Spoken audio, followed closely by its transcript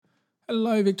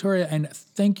Hello, Victoria, and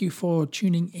thank you for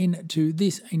tuning in to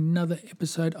another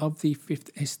episode of the Fifth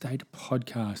Estate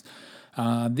podcast.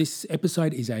 This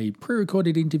episode is a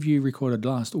pre-recorded interview recorded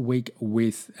last week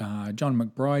with John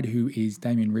McBride, who is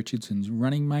Damien Richardson's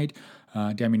running mate.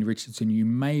 Damien Richardson, you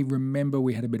may remember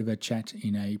we had a bit of a chat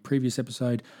in a previous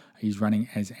episode. He's running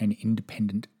as an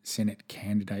independent Senate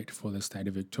candidate for the state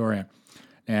of Victoria.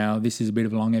 Now, this is a bit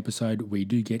of a long episode. We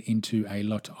do get into a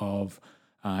lot of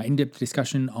in-depth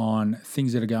discussion on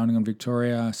things that are going on in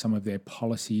Victoria, some of their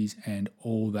policies and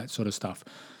all that sort of stuff.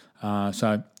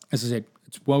 So, as I said,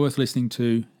 it's well worth listening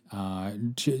to,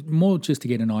 more just to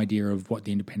get an idea of what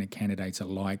the independent candidates are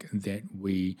like that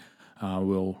we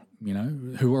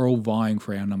who are all vying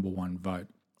for our number one vote.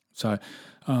 So,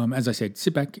 as I said,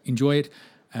 sit back, enjoy it,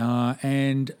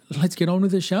 and let's get on with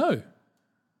the show.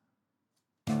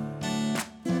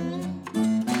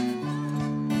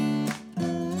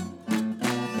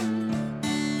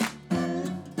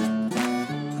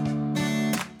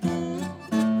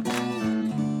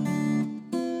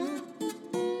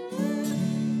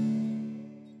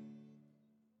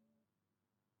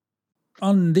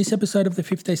 On this episode of the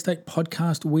Fifth Estate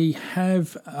podcast, we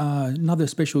have another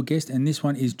special guest, and this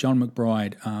one is John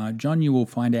McBride. John, you will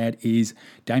find out, is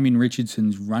Damien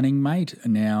Richardson's running mate.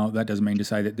 Now, that doesn't mean to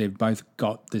say that they've both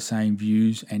got the same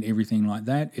views and everything like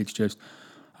that. It's just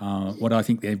what I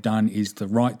think they've done is the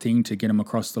right thing to get them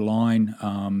across the line.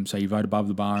 So you vote above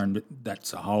the bar, and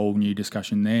that's a whole new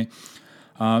discussion there.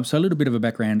 So a little bit of a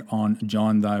background on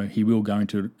John, though he will go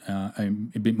into a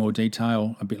bit more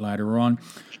detail a bit later on.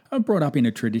 I'm brought up in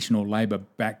a traditional Labor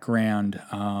background,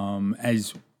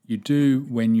 as you do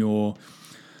when you're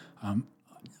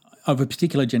of a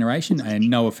particular generation, and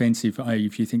no offence if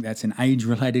you think that's an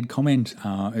age-related comment,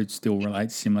 it still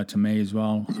relates similar to me as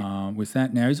well with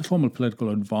that. Now, he's a former political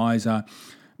advisor,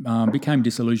 became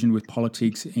disillusioned with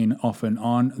politics in off and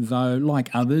on, though,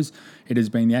 like others, it has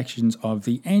been the actions of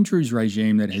the Andrews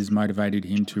regime that has motivated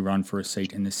him to run for a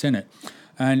seat in the Senate.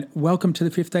 And welcome to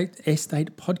the Fifth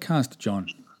Estate podcast, John.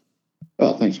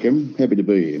 Oh, thanks, Kevin. Happy to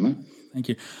be here, mate. Thank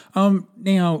you.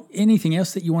 Now, anything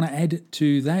else that you want to add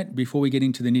to that before we get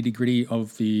into the nitty-gritty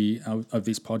of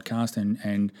this podcast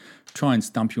and try and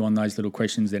stump you on those little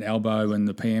questions that Albo and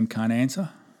the PM can't answer?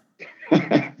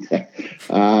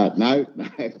 No,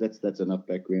 that's enough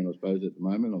background, I suppose, at the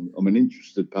moment. I'm an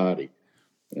interested party.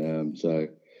 So,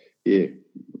 yeah,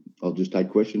 I'll just take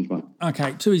questions, mate.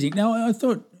 Okay, too easy. Now, I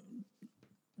thought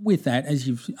with that, as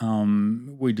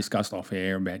we discussed off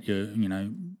air about your,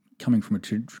 coming from a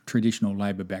traditional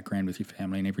Labor background with your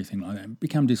family and everything like that,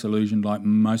 become disillusioned like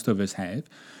most of us have.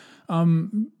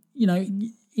 In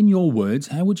your words,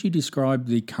 how would you describe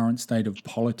the current state of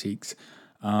politics?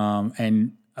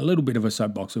 And a little bit of a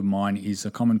soapbox of mine is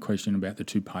a common question about the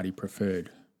two-party preferred.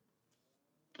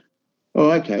 Oh,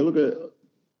 okay. Look,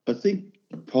 I think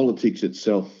politics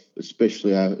itself,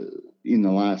 especially in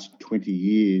the last 20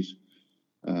 years,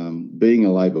 being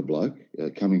a Labor bloke,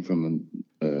 coming from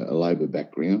a Labor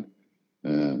background,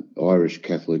 Irish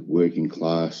Catholic, working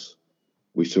class,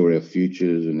 we saw our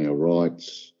futures and our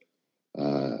rights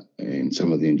and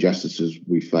some of the injustices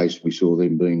we faced, we saw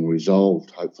them being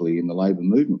resolved, hopefully, in the Labor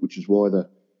movement, which is why the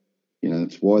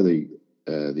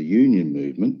union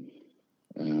movement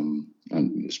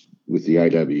and with the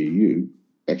AWU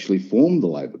actually formed the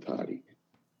Labor Party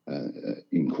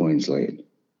in Queensland,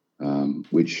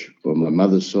 which on my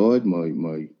mother's side,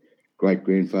 my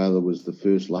great-grandfather was the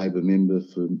first Labor member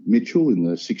for Mitchell in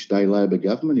the six-day Labor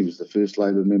government. He was the first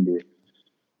Labor member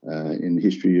in the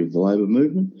history of the Labor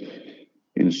movement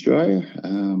in Australia.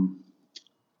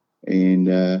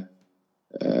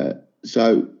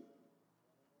 So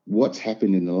what's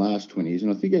happened in the last 20 years,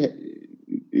 and I think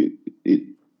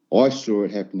I saw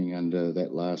it happening under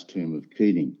that last term of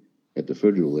Keating at the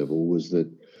federal level, was that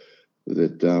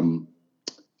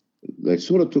they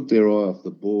sort of took their eye off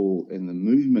the ball, and the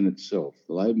movement itself,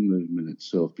 the Labor movement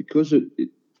itself, because it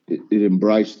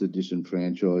embraced the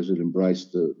disenfranchised, it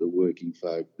embraced the working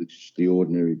folk, the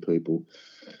ordinary people,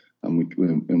 and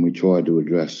we tried to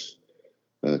address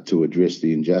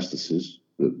the injustices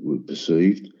that were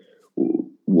perceived.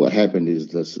 What happened is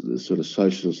the sort of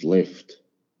socialist left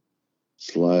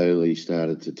slowly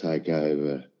started to take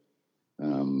over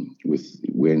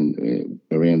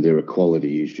around their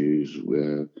equality issues,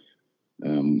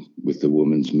 with the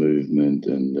women's movement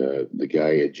and the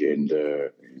gay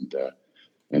agenda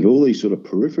and all these sort of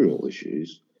peripheral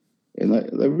issues, and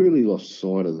they really lost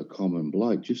sight of the common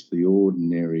bloke, just the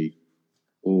ordinary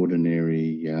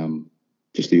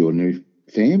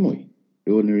family.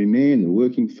 The ordinary man, the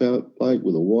working bloke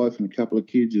with a wife and a couple of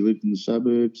kids who lived in the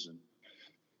suburbs.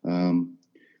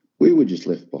 we were just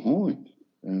left behind.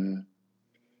 And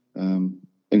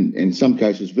in some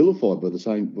cases vilified by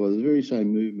the very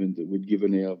same movement that we'd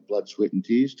given our blood, sweat, and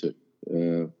tears to.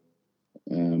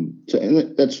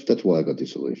 That's why I got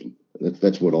disillusioned.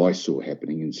 That's what I saw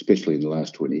happening, and especially in the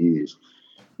last 20 years.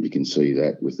 You can see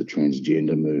that with the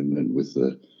transgender movement, with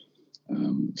the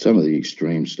some of the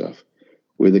extreme stuff,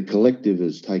 where the collective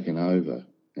has taken over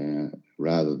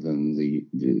rather than the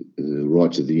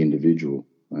rights of the individual.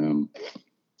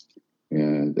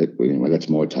 That's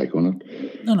my take on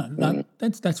it. No,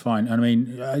 that's fine. I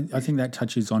mean, I think that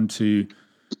touches on to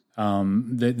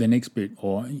the next bit,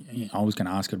 or I was going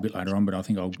to ask it a bit later on, but I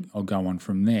think I'll go on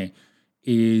from there.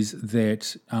 Is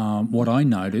that what I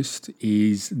noticed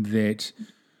is that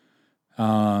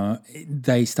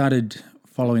they started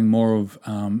following more of,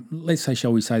 let's say,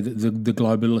 shall we say, the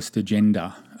globalist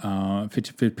agenda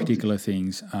for particular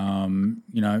things.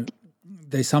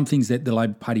 There's some things that the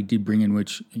Labor Party did bring in,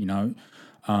 which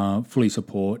fully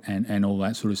support and all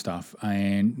that sort of stuff.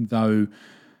 And though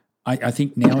I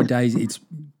think nowadays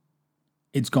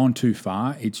it's gone too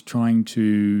far. It's trying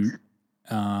to,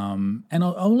 and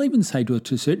I'll even say to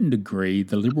a certain degree,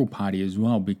 the Liberal Party as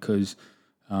well, because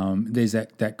there's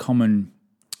that common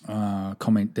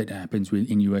comment that happens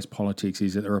in US politics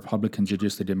is that the Republicans are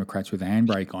just the Democrats with a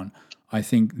handbrake on. I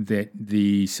think that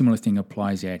the similar thing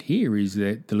applies out here, is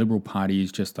that the Liberal Party is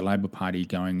just the Labor Party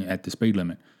going at the speed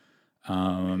limit.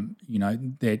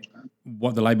 That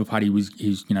what the Labor Party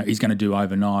is going to do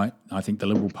overnight, I think the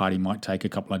Liberal Party might take a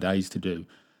couple of days to do,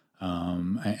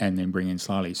 and then bring in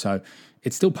slowly. So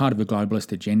it's still part of a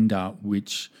globalist agenda,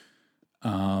 which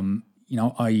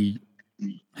I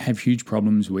have huge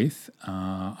problems with.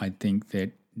 I think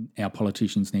that our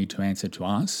politicians need to answer to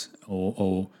us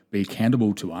or be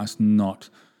accountable to us, not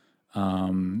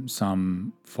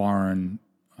some foreign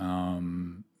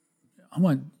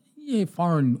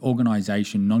foreign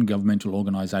organisation, non-governmental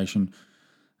organisation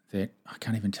that I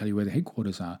can't even tell you where the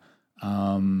headquarters are.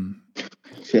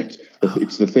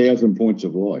 It's the 1,000 points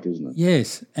of light, isn't it?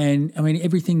 Yes, and I mean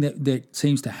everything that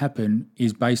seems to happen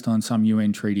is based on some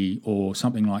UN treaty or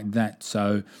something like that.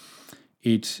 So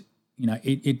it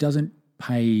doesn't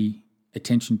pay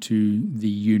attention to the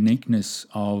uniqueness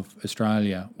of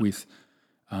Australia with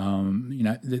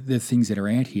the things that are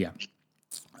out here.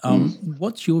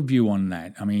 What's your view on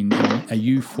that? I mean, are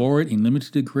you for it in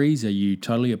limited degrees? Are you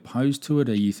totally opposed to it?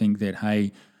 Or you think that,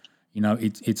 hey,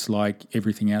 it's like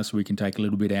everything else, we can take a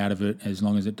little bit out of it as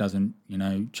long as it doesn't,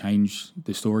 change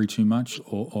the story too much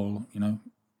or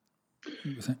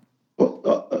what's that?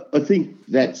 Well, I think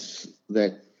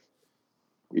that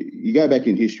you go back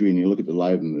in history and you look at the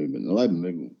Labor movement. The Labor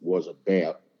movement was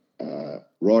about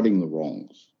righting the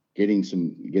wrongs, getting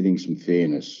some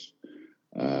fairness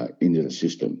into the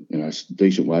system,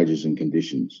 decent wages and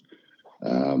conditions,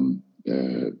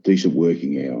 decent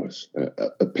working hours,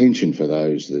 a pension for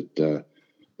those that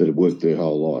have worked their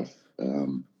whole life.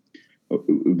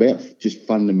 About just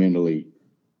fundamentally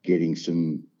getting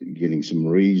some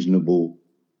reasonable,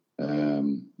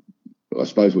 I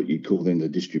suppose what you'd call then the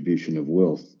distribution of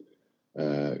wealth,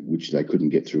 which they couldn't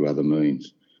get through other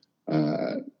means.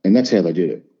 And that's how they did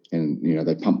it. And,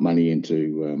 they pumped money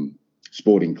into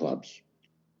sporting clubs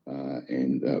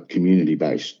and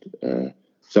community-based.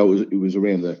 So it was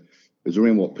around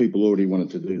what people already wanted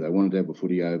to do. They wanted to have a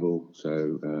footy oval,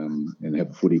 and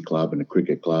have a footy club and a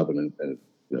cricket club and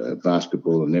a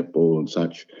basketball and netball and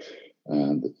such.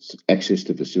 Access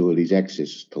to facilities,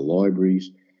 access to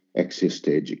libraries, access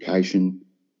to education,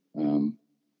 and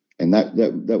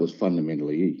that was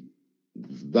fundamentally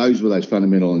those were those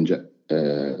fundamental and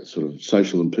sort of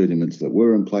social impediments that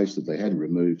were in place that they had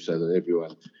removed so that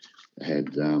everyone had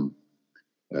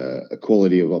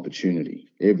equality of opportunity.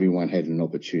 Everyone had an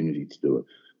opportunity to do it.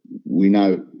 We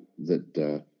know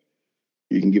that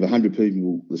you can give 100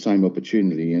 people the same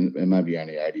opportunity and maybe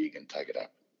only 80 can take it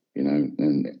up,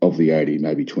 and of the 80,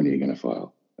 maybe 20 are going to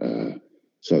fail.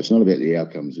 So it's not about the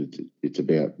outcomes, it's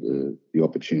about the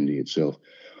opportunity itself.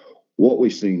 What we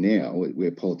see now,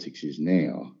 where politics is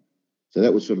now, so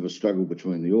that was sort of a struggle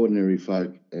between the ordinary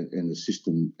folk and the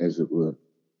system as it were,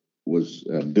 was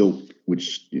built,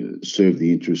 which served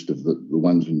the interest of the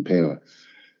ones in power.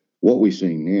 What we're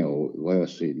seeing now, the way I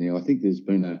see it now, I think there's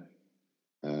been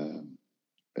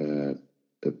a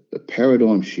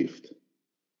paradigm shift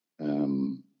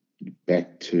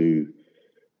back to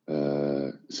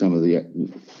some of the,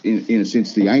 in a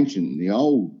sense, the ancient, the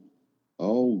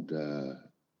old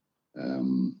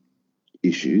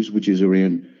issues, which is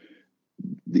around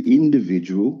the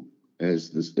individual as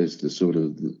the sort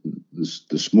of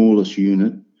the smallest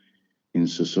unit in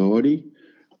society,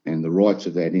 and the rights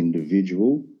of that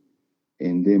individual,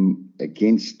 and them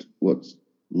against what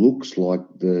looks like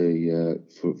for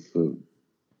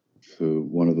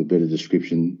want of a better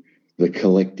description, the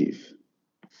collective.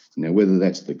 Now, whether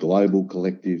that's the global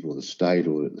collective or the state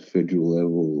or at the federal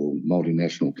level or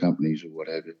multinational companies or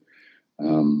whatever,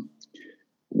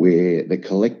 where the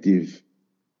collective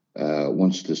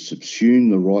wants to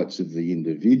subsume the rights of the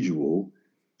individual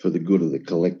for the good of the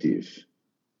collective.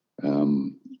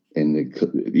 And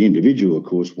the individual, of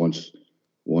course, wants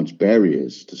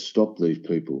barriers to stop these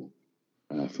people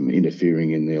from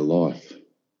interfering in their life,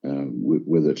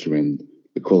 whether it's around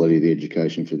the quality of the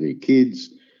education for their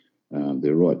kids,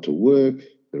 their right to work,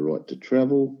 their right to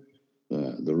travel,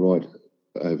 the right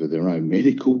over their own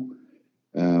medical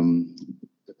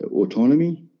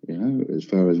autonomy, as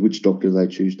far as which doctor they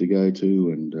choose to go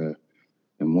to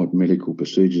and what medical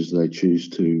procedures they choose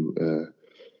to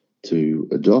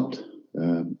adopt.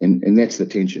 And that's the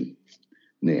tension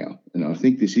now. And I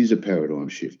think this is a paradigm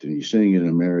shift, and you're seeing it in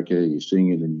America, you're seeing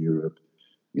it in Europe.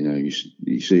 You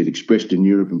see it expressed in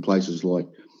Europe in places like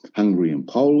Hungary and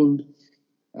Poland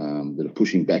that are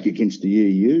pushing back against the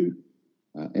EU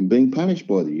and being punished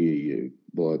by the EU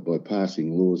by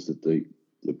passing laws that the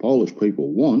Polish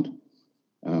people want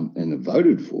and have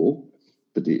voted for,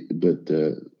 but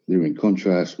they're in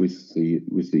contrast with the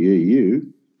EU,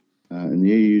 and the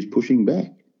EU is pushing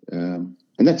back, and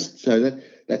that's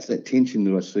that tension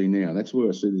that I see now. That's where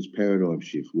I see this paradigm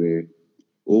shift, where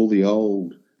all the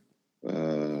old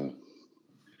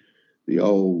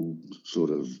sort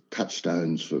of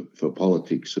touchstones for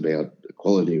politics about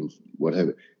equality and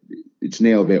whatever, it's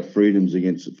now about freedoms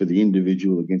for the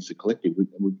individual against the collective.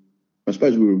 I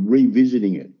suppose we were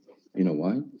revisiting it in a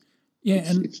way. Yeah,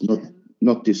 it's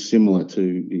not dissimilar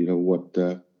to what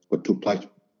took place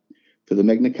for the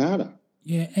Magna Carta.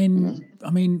 Yeah, and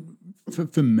I mean,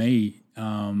 for me,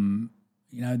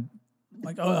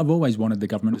 like I've always wanted the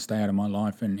government to stay out of my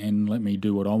life and let me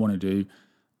do what I want to do.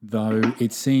 Though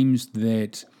it seems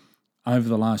that over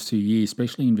the last 2 years,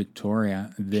 especially in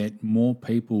Victoria, that more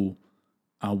people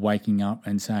are waking up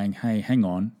and saying, "Hey, hang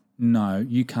on, no,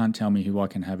 you can't tell me who I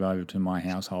can have over to my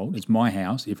household. It's my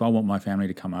house. If I want my family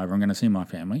to come over, I'm going to see my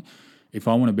family. If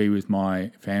I want to be with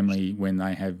my family when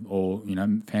they have, or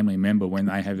family member when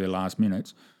they have their last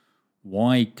minutes,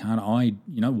 why can't I?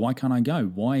 Why can't I go?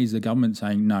 Why is the government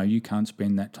saying no? You can't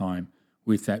spend that time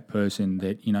with that person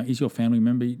that is your family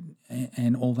member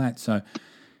and all that." So,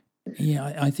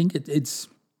 yeah, I think it's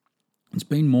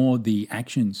been more the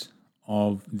actions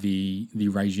of the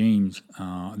regimes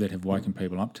that have woken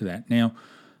people up to that. Now,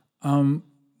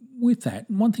 with that,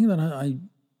 one thing that I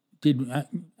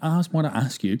want to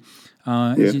ask you,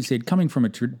 as you said, coming from a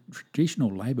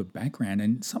traditional Labor background,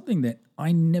 and something that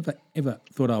I never ever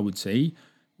thought I would see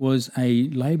was a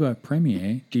Labor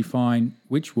premier define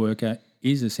which worker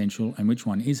is essential and which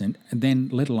one isn't, and then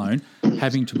let alone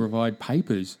having to provide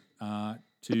papers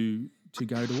to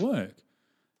go to work.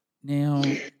 Now,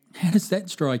 how does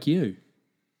that strike you?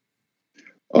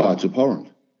 Oh, it's abhorrent.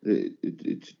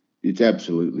 It's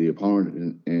absolutely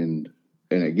abhorrent, and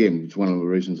again, it's one of the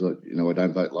reasons that I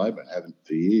don't vote Labor and haven't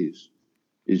for years,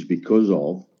 is because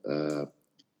of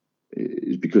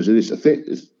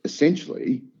this.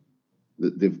 Essentially,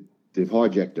 they've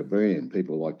hijacked a brand.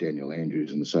 People like Daniel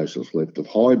Andrews and the Socialist Left have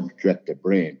hijacked a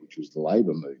brand, which was the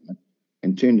Labor movement,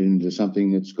 and turned it into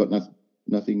something that's got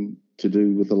nothing to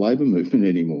do with the Labor movement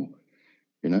anymore.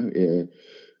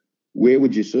 Where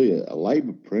would you see a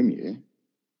Labor premier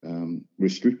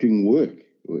restricting work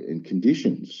and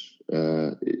conditions?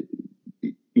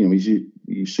 He's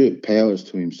usurped powers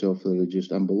to himself that are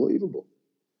just unbelievable,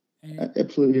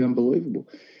 absolutely unbelievable,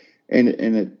 and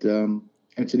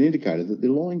it's an indicator that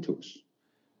they're lying to us.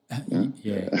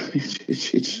 Yeah,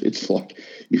 it's like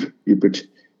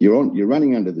you're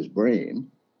running under this brand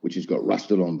which has got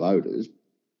rusted on voters,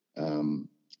 and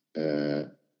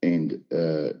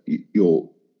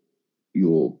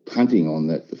you're punting on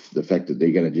the fact that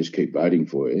they're going to just keep voting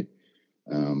for you,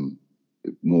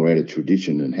 more out of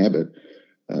tradition and habit,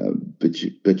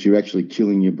 but you're actually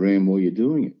killing your brand while you're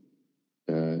doing it.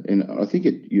 And I think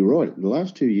you're right. The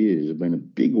last 2 years have been a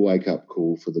big wake-up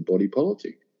call for the body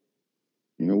politic.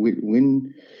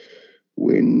 When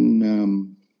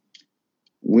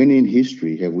in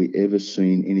history have we ever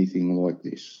seen anything like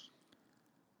this?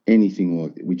 Anything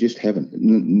like that? We just haven't.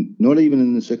 Not even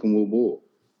in the Second World War,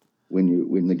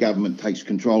 when the government takes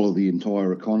control of the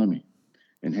entire economy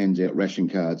and hands out ration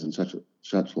cards and such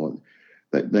like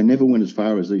that. They never went as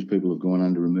far as these people have gone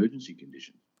under emergency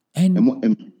conditions. And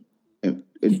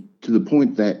to the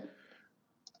point that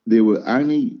there were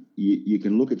only, you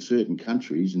can look at certain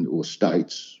countries or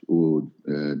states or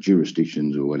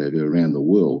jurisdictions or whatever around the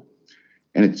world,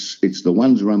 And it's the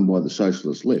ones run by the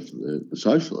socialist left, the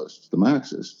socialists, the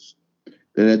Marxists,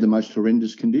 that had the most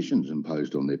horrendous conditions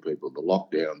imposed on their people, the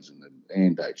lockdowns and the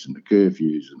mandates and the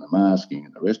curfews and the masking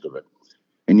and the rest of it.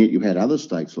 And yet you had other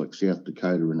states like South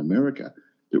Dakota in America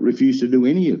that refused to do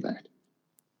any of that.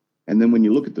 And then when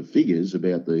you look at the figures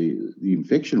about the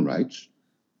infection rates,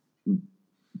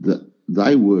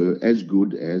 they were as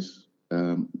good as,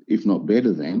 if not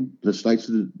better than, the states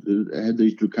that had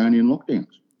these draconian lockdowns.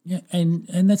 Yeah,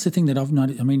 and that's the thing that I've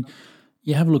noticed. I mean,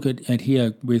 you have a look at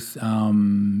here with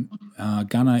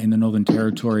Gunner in the Northern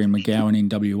Territory and McGowan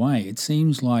in WA. It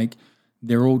seems like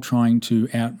they're all trying to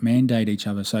out-mandate each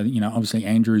other. So, obviously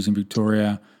Andrews in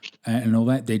Victoria and all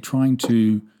that, they're trying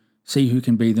to see who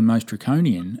can be the most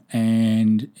draconian.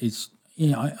 And it's,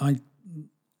 I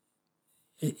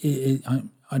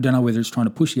don't know whether it's trying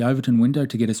to push the Overton window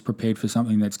to get us prepared for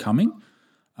something that's coming,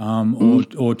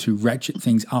 or to ratchet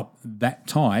things up that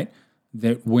tight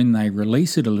that when they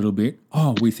release it a little bit,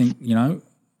 we think,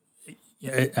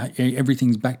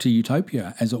 everything's back to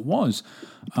utopia as it was.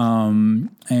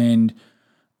 And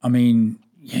I mean,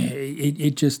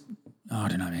 it just, I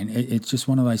don't know, man. It's just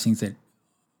one of those things that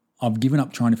I've given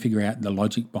up trying to figure out the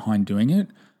logic behind doing it.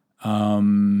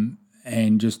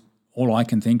 And just all I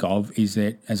can think of is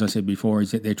that, as I said before,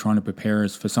 is that they're trying to prepare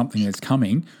us for something that's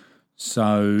coming.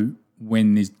 So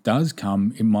when this does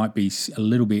come, it might be a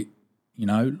little bit,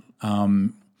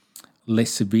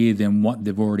 less severe than what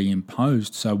they've already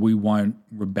imposed, so we won't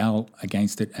rebel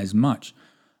against it as much.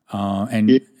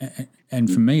 And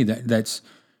for me, that's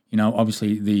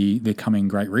obviously the coming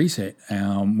Great Reset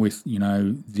with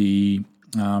the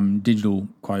digital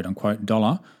quote unquote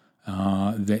dollar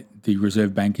that the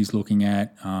Reserve Bank is looking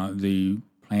at, the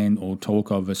plan or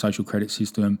talk of a social credit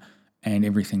system and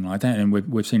everything like that. And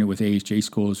we've seen it with ESG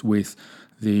scores with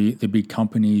the big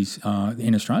companies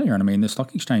in Australia. And I mean, the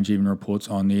stock exchange even reports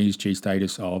on the ESG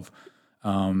status of,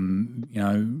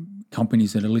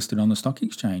 companies that are listed on the stock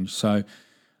exchange. So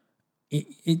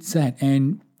it's that.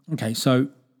 And, okay, so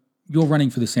you're running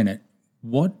for the Senate.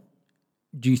 What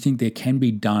do you think there can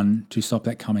be done to stop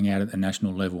that coming out at the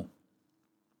national level?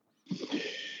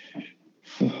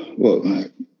 Well,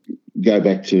 we go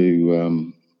back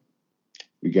to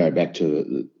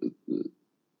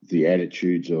the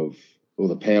attitudes of, or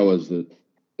the powers that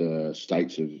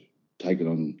states have taken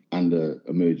on under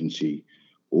emergency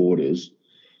orders,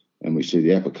 and we see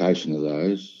the application of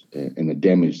those and the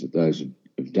damage that those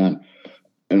have done.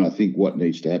 And I think what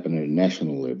needs to happen at a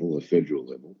national level, a federal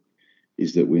level,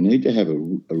 is that we need to have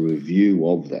a review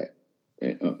of that,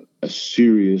 a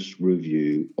serious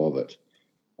review of it.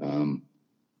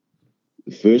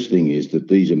 The first thing is that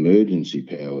these emergency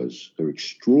powers are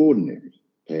extraordinary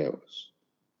powers.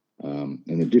 And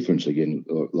the difference, again,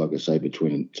 like I say,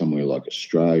 between somewhere like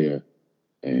Australia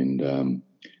and our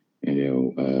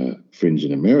friends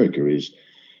in America is,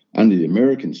 under the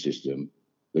American system,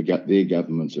 their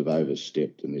governments have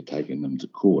overstepped and they're taking them to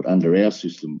court. Under our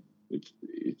system,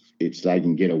 it's they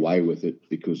can get away with it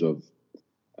because of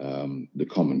the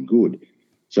common good.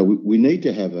 So we need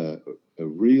to have a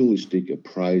realistic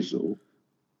appraisal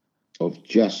of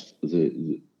just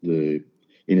the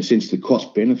in a sense, the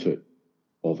cost benefit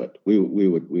of it. We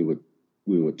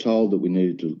were told that we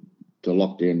needed to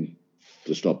lock down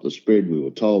to stop the spread. We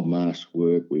were told masks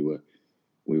work. We were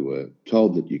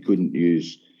told that you couldn't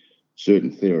use certain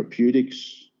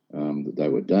therapeutics, that they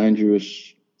were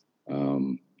dangerous.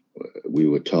 We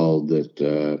were told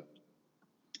that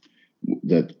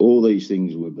all these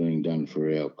things were being done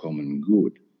for our common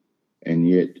good, and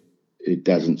yet it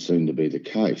doesn't seem to be the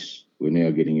case. We're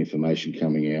now getting information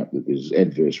coming out that there's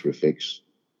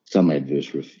some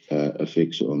adverse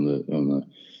effects on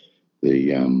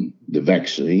the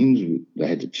vaccines. They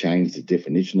had to change the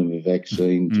definition of a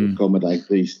vaccine to accommodate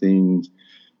these things.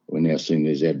 We're now seeing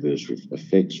there's adverse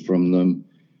effects from them.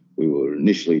 We were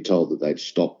initially told that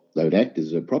they'd act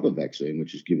as a proper vaccine,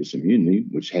 which is give us immunity,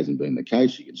 which hasn't been the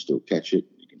case. You can still catch it,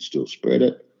 you can still spread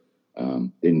it.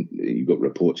 Then you've got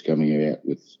reports coming out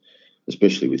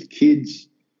especially with kids,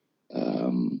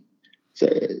 getting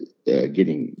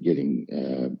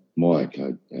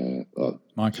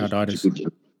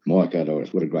myocarditis.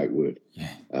 Myocarditis, what a great word.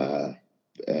 Yeah.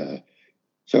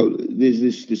 So there's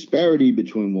this disparity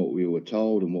between what we were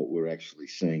told and what we're actually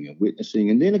seeing and witnessing.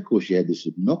 And then, of course, you had this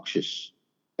obnoxious,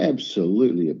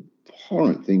 absolutely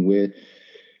abhorrent thing where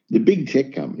the big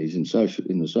tech companies in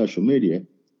the social media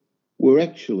were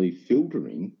actually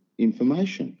filtering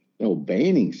information. They were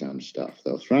banning some stuff.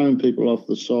 They were throwing people off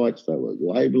the sites. They were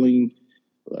labelling.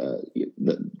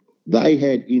 They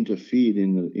had interfered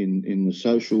in the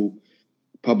social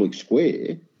public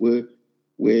square where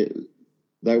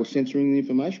they were censoring the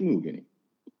information we were getting.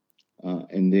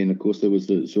 And then, of course, there was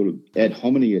the sort of ad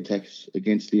hominem attacks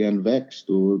against the unvaxxed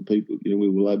or people, we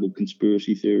were labelled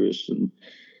conspiracy theorists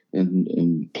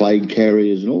and plague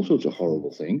carriers and all sorts of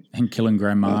horrible things. And killing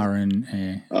grandma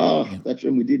that's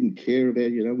when we didn't care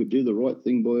about, we'd do the right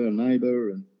thing by our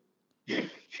neighbour. And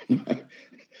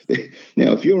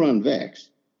now, if you're unvaxxed,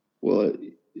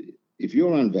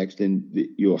 then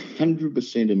you're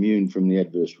 100% immune from the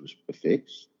adverse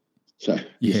effects. So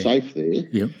you're safe there.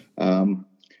 Yep.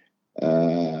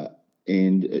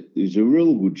 And there's a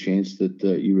real good chance that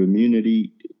your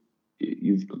immunity,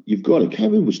 you've got it.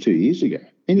 COVID was 2 years ago.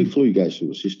 Any flu goes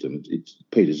through a system, it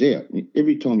peters out.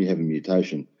 Every time you have a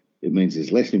mutation, it means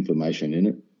there's less information in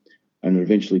it, and it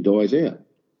eventually dies out.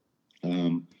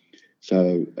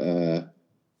 So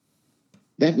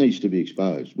that needs to be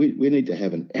exposed. We need to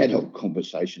have an adult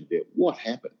conversation about what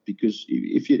happened, because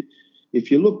if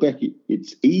you look back,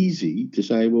 it's easy to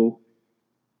say, well,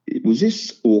 was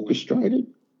this orchestrated?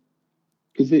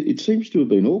 Because it seems to have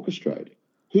been orchestrated.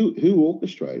 Who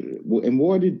orchestrated it? And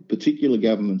why did particular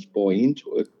governments buy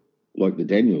into it, like the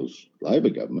Daniels Labor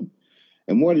government?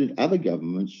 And why did other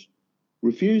governments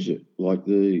refuse it, like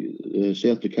the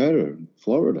South Dakota and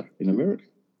Florida in America?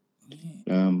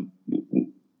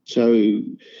 So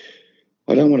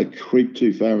I don't want to creep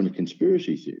too far into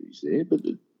conspiracy theories there, but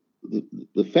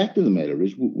the fact of the matter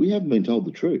is we haven't been told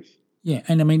the truth. Yeah,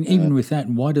 and I mean, even with that,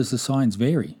 why does the science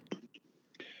vary?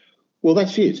 Well,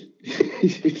 that's it.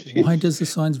 Why does the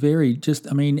science vary?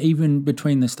 Even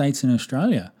between the states and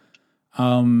Australia,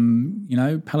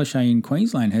 Palaszczuk in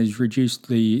Queensland has reduced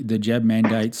the jab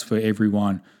mandates for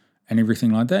everyone and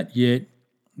everything like that. Yet,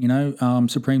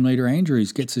 Supreme Leader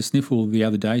Andrews gets a sniffle the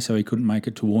other day, so he couldn't make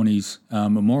it to Warnie's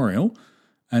memorial.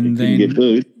 And then get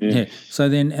food. Yeah. So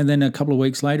then a couple of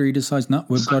weeks later, he decides, no,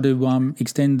 we've got to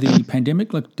extend the pandemic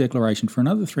declaration for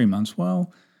another 3 months.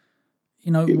 Well,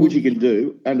 which he can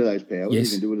do under those powers. Yes.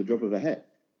 He can do with a drop of a hat.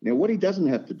 Now, what he doesn't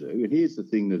have to do, and here's the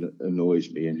thing that annoys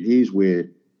me, and here's where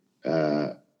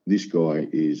this guy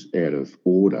is out of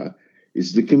order,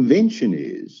 is the convention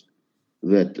is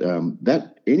that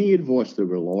that any advice they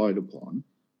relied upon,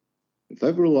 if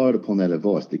they've relied upon that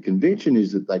advice, the convention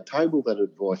is that they table that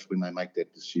advice when they make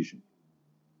that decision,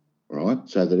 right?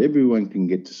 So that everyone can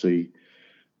get to see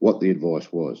what the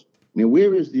advice was. Now,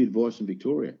 where is the advice in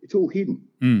Victoria? It's all hidden.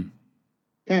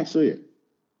 Can't see it.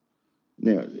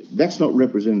 Now, that's not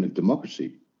representative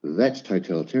democracy. That's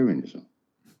totalitarianism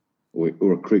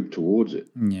or a creep towards it.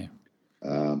 Yeah.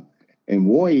 And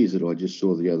why is it, I just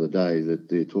saw the other day that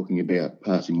they're talking about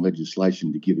passing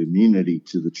legislation to give immunity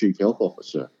to the chief health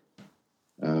officer.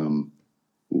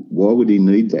 Why would he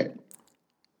need that?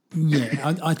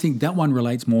 Yeah, I think that one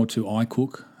relates more to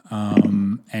iCook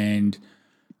and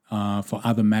for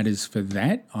other matters for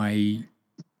that.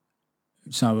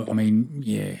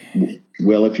 Yeah.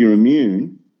 Well, if you're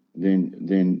immune,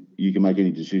 then you can make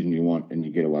any decision you want and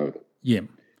you get away with it. Yeah.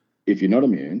 If you're not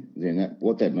immune, then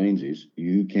what that means is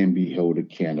you can be held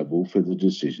accountable for the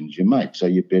decisions you make. So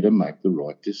you better make the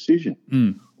right decision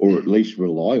or at least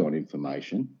rely on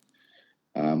information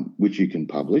which you can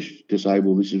publish to say,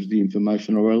 well, this is the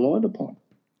information I relied upon.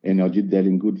 And I did that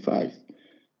in good faith.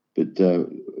 But the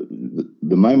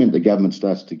moment the government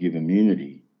starts to give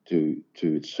immunity to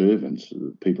its servants,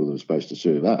 the people that are supposed to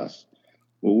serve us,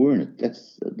 well, we're in it.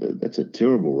 That's a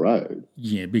terrible road.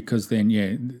 Yeah, because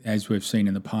then, as we've seen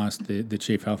in the past, the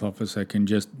chief health officer can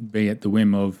just be at the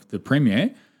whim of the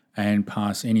premier and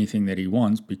pass anything that he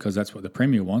wants because that's what the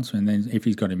premier wants. And then if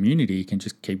he's got immunity, he can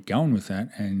just keep going with that.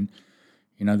 And,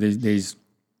 there's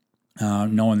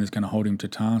no one that's going to hold him to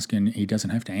task, and he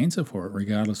doesn't have to answer for it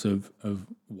regardless of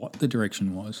what the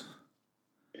direction was.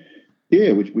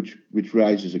 Yeah, which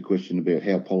raises a question about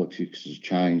how politics has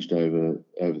changed over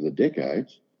the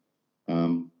decades.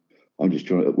 I'm just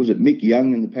trying. Was it Mick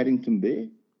Young and the Paddington Bear?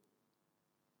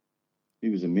 He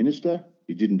was a minister.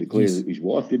 He didn't declare. Yes. His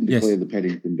wife didn't declare the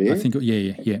Paddington Bear. I think.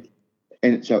 Yeah.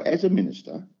 And so, as a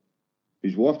minister,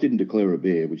 his wife didn't declare a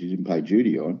bear, which he didn't pay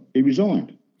duty on. He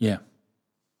resigned. Yeah.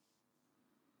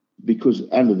 Because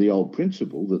under the old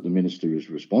principle that the minister is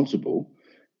responsible.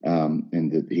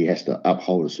 And that he has to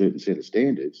uphold a certain set of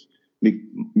standards.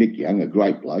 Mick Young, a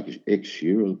great bloke,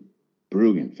 ex-Shearer,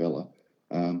 brilliant fella,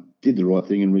 did the right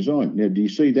thing and resigned. Now, do you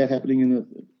see that happening in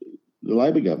the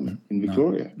Labor government in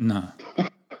Victoria? No.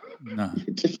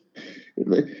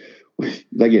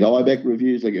 They get IBAC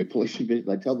reviews, they get police reviews,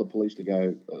 they tell the police to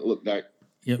go, look, no,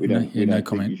 we don't no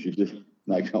comment. You should just,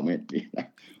 no comment.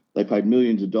 They paid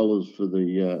millions of dollars for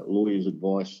the lawyer's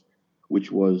advice,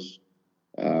 which was...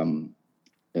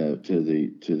 to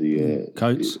the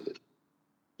Coates.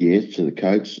 Yes, to the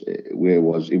Coates. Where it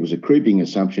was a creeping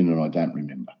assumption, and I don't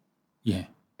remember. Yeah.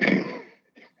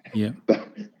 Yeah.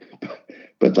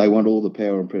 But they want all the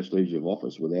power and prestige of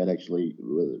office without actually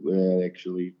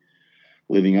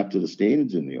living up to the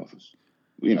standards in the office,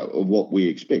 of what we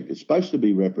expect. It's supposed to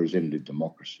be representative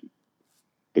democracy,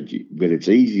 but it's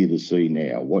easier to see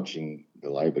now, watching the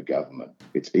Labor government,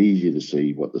 it's easier to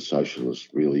see what the socialists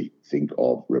really think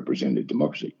of representative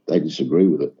democracy. They disagree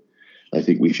with it. They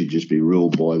think we should just be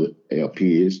ruled by our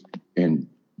peers, and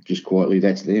just quietly,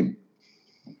 that's them.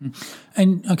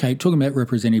 And, okay, talking about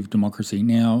representative democracy,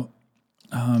 now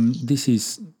this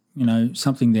is,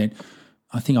 something that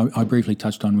I think I briefly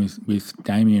touched on with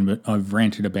Damien, but I've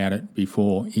ranted about it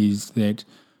before, is that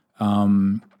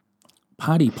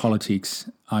party politics,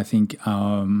 I think,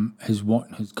 has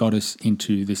got us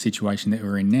into the situation that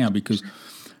we're in now, because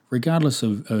regardless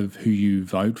of who you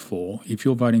vote for, if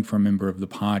you're voting for a member of a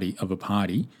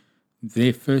party,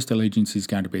 their first allegiance is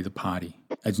going to be the party.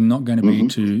 It's not going to be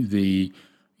to the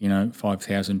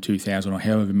 5,000, 2,000 or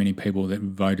however many people that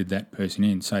voted that person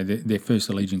in. So their first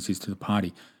allegiance is to the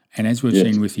party. And as we've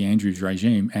seen with the Andrews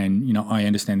regime, and, I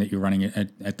understand that you're running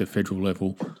it at the federal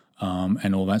level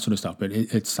and all that sort of stuff, but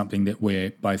it's something that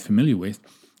we're both familiar with,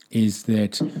 is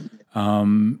that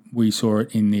we saw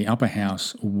it in the upper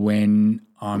house when,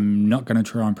 I'm not going to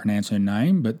try and pronounce her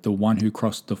name, but the one who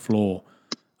crossed the floor,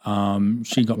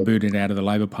 she got booted out of the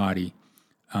Labor Party.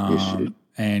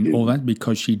 And all that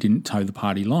because she didn't toe the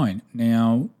party line.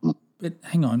 Now, but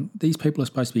hang on, these people are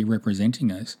supposed to be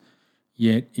representing us,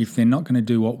 yet if they're not going to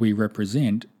do what we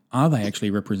represent, are they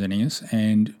actually representing us?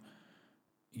 And,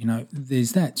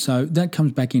 there's that. So that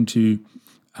comes back into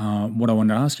what I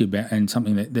wanted to ask you about, and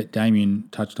something that Damien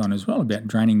touched on as well, about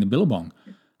draining the billabong.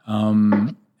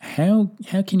 How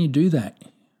can you do that?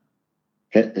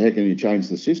 How can you change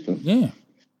the system? Yeah.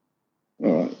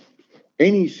 All right.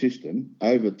 Any system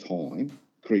over time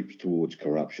creeps towards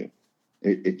corruption.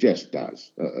 It just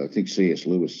does. I think C.S.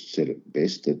 Lewis said it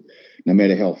best, that no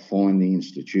matter how fine the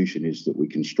institution is that we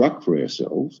construct for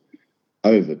ourselves,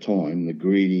 over time the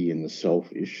greedy and the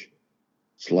selfish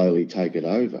slowly take it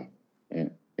over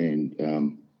and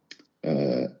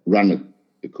run it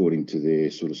according to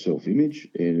their sort of self-image,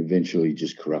 and eventually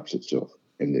just corrupts itself.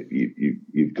 And that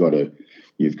you've got to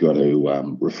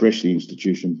refresh the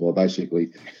institution by basically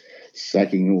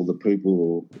sacking all the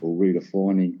people or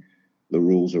redefining the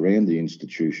rules around the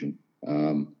institution.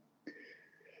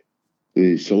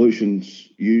 The solutions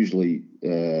usually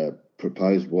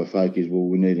proposed by folk is, well,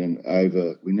 we need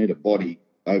a body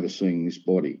overseeing this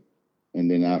body, and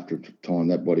then after a time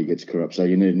that body gets corrupt. So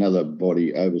you need another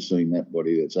body overseeing that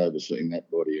body that's overseeing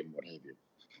that body, and what have you,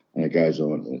 and it goes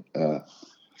on.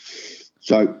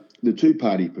 So the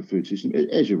two-party preferred system,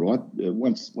 as you're right,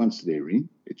 once they're in,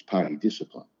 it's party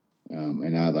discipline.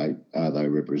 And are they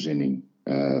representing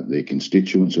their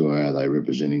constituents, or are they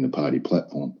representing the party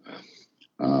platform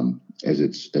as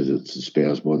it's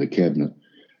espoused by the cabinet?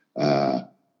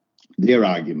 Their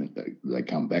argument that they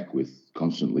come back with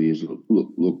constantly is,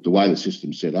 look, the way the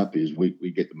system's set up is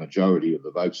we get the majority of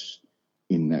the votes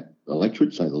in that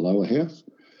electorate, say the lower house,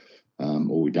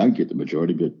 or we don't get the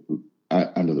majority, but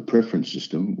under the preference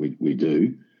system we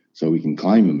do, so we can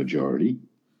claim a majority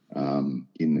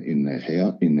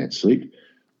in that seat,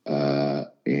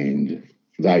 and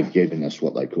they've given us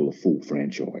what they call a full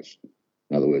franchise.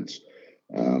 In other words,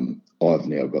 I've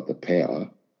now got the power.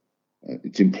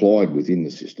 It's implied within the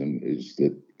system is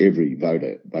that every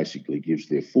voter basically gives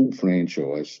their full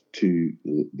franchise to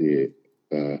their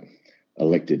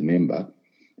elected member,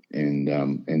 and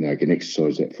they can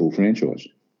exercise that full franchise.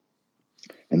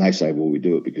 And they say, well, we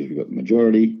do it because we've got the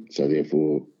majority, so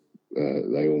therefore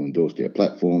they all endorsed our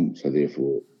platform, so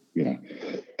therefore,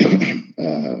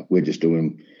 we're just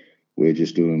doing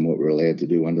what we're allowed to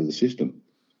do under the system.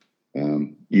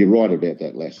 You're right about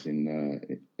that lass in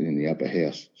the upper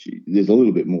house. There's a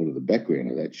little bit more to the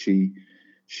background of that. She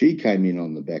came in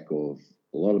on the back of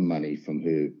a lot of money from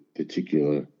her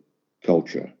particular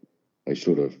culture. They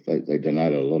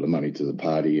donated a lot of money to the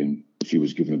party, and she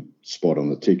was given a spot on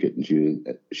the ticket. And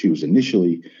she was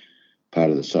initially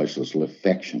part of the socialist left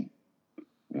faction,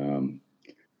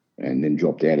 and then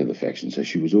dropped out of the faction. So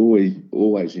she was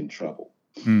always in trouble.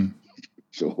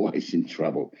 She's always in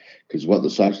trouble, because what the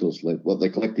socialist left, what the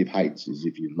collective hates, is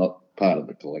if you're not part of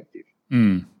the collective.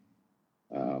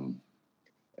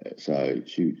 So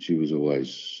she was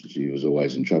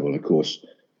always in trouble. And of course,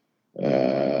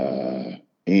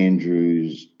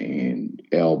 Andrews and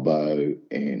Albo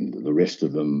and the rest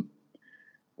of them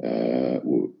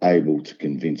were able to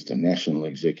convince the national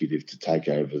executive to take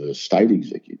over the state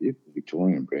executive, the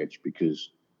Victorian branch, because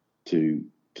to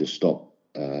stop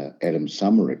Adam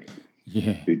Summerick,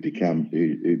 Yeah. who'd become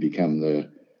the.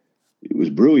 It was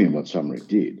brilliant what Summerick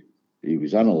did. He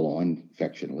was unaligned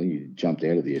factionally. He jumped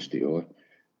out of the SDI,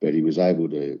 but he was able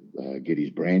to get his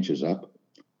branches up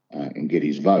and get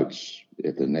his votes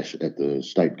at the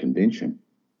state convention.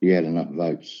 He had enough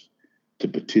votes to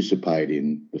participate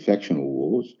in the factional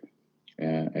wars,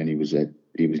 and he was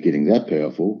getting that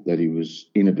powerful that he was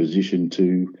in a position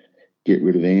to get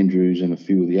rid of Andrews and a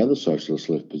few of the other socialist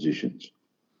left positions.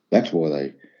 That's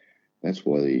why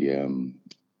the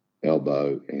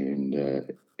Albo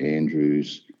and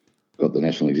Andrews got the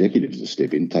national executives to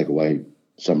step in, take away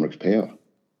Summerick's power.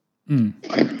 And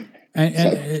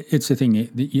it's the thing,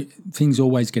 things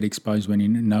always get exposed when you're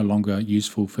no longer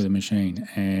useful for the machine.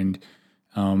 And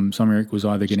Summerick was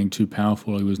either getting too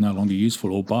powerful or he was no longer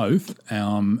useful, or both.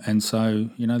 And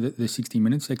so, the 60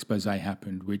 Minutes expose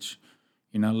happened, which,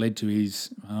 led to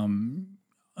his,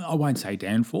 I won't say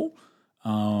downfall,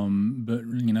 but,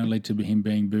 led to him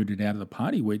being booted out of the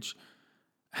party, which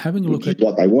Which is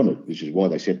what they wanted, which is why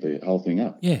they set the whole thing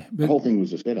up. Yeah. The whole thing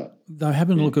was a setup. Though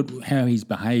having a look at how he's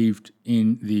behaved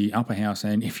in the upper house,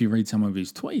 and if you read some of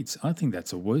his tweets, I think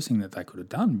that's the worst thing that they could have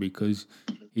done, because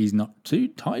he's not too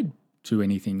tied to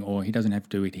anything, or he doesn't have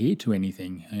to adhere to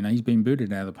anything. He's been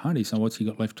booted out of the party, so what's he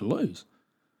got left to lose?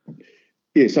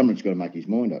 Yeah, someone's got to make his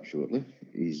mind up shortly.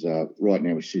 He's right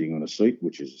now he's sitting on a seat,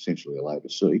 which is essentially a Labor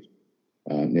seat.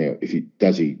 Now,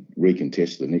 does he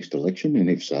recontest the next election, and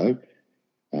if so,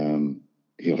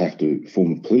 he'll have to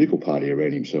form a political party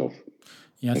around himself.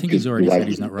 Yeah, I think he's already said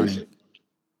he's not running.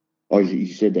 Oh,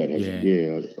 he said that, hasn't he?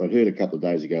 Yeah, I heard a couple of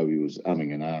days ago he was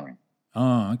umming and ahhing.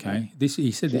 Oh, okay.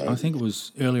 He said that, I think it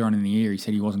was earlier on in the year, he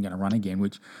said he wasn't going to run again,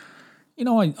 which,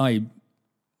 I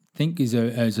think is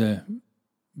a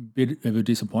bit of a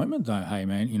disappointment, though. Hey,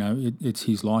 man, it's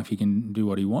his life. He can do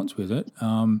what he wants with it.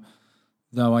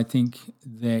 Though I think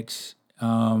that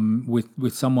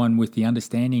with someone with the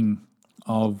understanding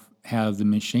of how the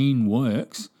machine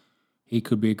works, he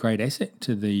could be a great asset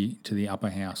to the upper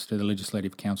house, to the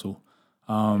Legislative Council.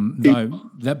 Though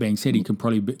that being said, he can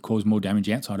probably cause more damage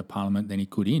outside of Parliament than he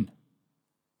could in.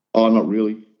 Oh, not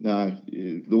really. No,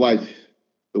 the way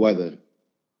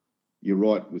you're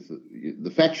right with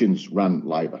the factions run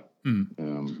Labor.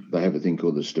 They have a thing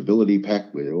called the Stability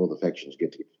Pact, where all the factions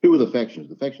get together. Who are the factions?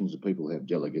 The factions are people who have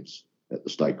delegates at the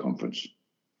state conference.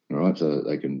 All right, so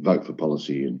they can vote for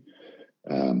policy and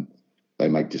they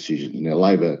make decisions. Now,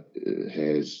 Labor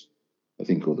has a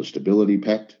thing called the Stability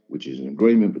Pact, which is an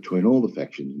agreement between all the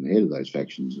factions, and the head of those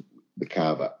factions, the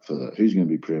carve up for who's going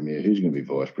to be Premier, who's going to be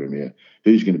Vice Premier,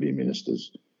 who's going to be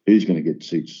ministers, who's going to get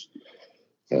seats,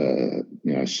 who's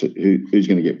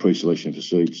going to get pre-selection for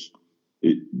seats,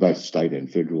 both state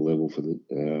and federal level.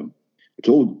 It's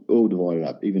all divided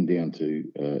up, even down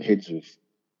to heads of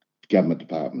government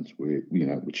departments,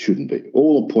 which shouldn't be.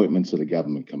 All appointments that a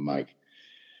government can make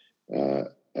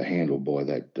are handled by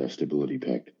that Stability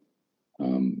Pact,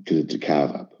 because it's a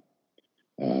carve up.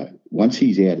 Once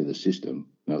he's out of the system,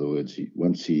 in other words, if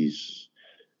he's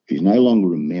no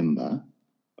longer a member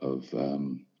of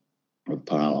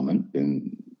Parliament,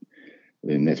 then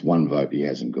that's one vote he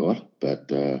hasn't got. But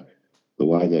the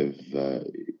way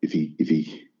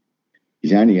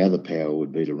his only other power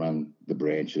would be to run the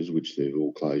branches, which they've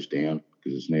all closed down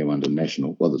because it's now under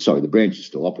national. Well, the branches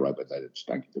still operate, but they just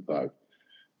don't get to vote.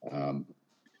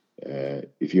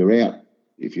 If you're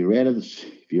out of the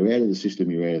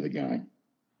system, you're out of the game,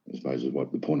 I suppose is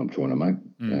what the point I'm trying to make.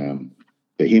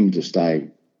 For him to stay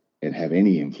and have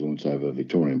any influence over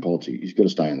Victorian politics, he's got to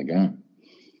stay in the game.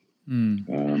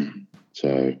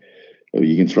 So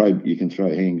you can throw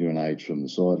hand grenades from the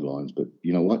sidelines, but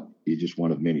you know what? You're just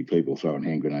one of many people throwing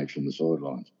hand grenades from the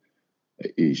sidelines.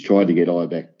 He's tried to get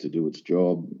IBAC to do its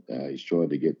job. He's tried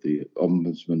to get the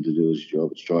Ombudsman to do his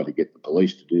job. He's tried to get the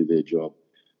police to do their job.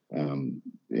 And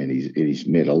he's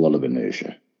met a lot of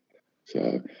inertia.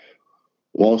 So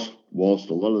whilst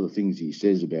a lot of the things he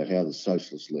says about how the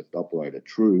socialist left operate are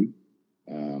true,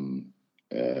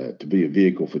 to be a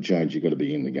vehicle for change, you've got to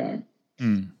be in the game.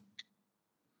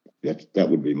 That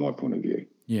would be my point of view.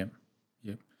 Yeah.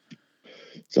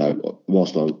 So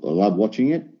whilst I love watching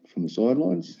it from the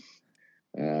sidelines,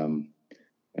 and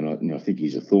I think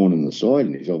he's a thorn in the side,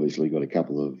 and he's obviously got a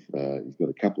couple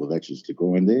of axes to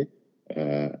grind there.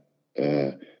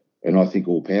 And I think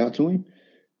all power to him.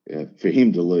 For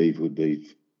him to leave would be,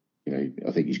 I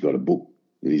think he's got a book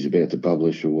that he's about to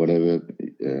publish or whatever.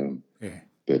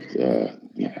 But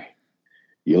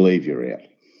you leave, you're out.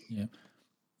 Yeah.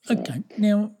 Okay.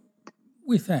 Now,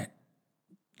 with that,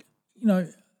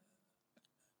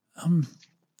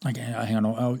 okay, hang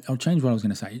on. I'll change what I was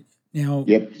going to say. Now,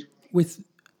 with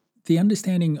the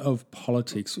understanding of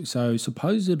politics. So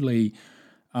supposedly,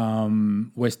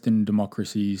 Western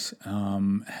democracies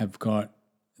have got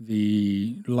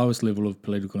the lowest level of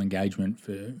political engagement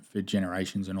for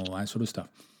generations and all that sort of stuff.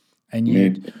 And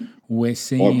yet we're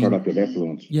seeing byproduct of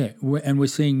affluence. Yeah, we're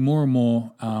seeing more and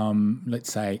more, let's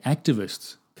say,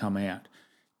 activists come out.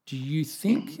 Do you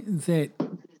think that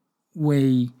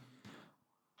the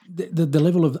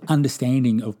level of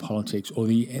understanding of politics or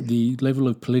the level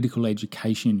of political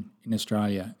education in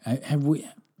Australia, have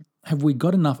we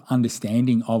got enough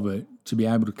understanding of it to be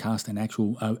able to cast an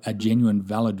actual a genuine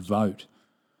valid vote,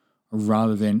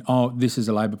 rather than this is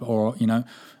a Labor, or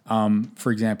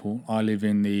for example, I live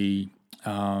in the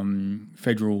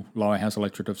federal lower house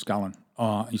electorate of Scullin.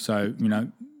 So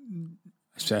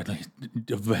certainly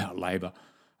devout Labor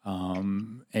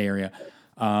area.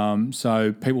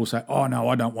 So people say, "Oh no,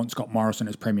 I don't want Scott Morrison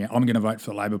as premier. I'm going to vote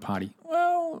for the Labor Party."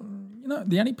 Well,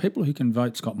 the only people who can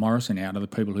vote Scott Morrison out are the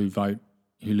people who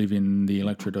live in the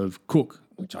electorate of Cook,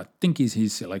 which I think is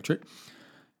his electorate.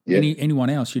 Yep. Anyone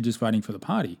else, you're just voting for the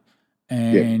party.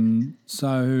 And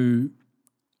so,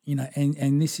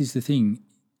 and this is the thing.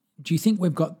 Do you think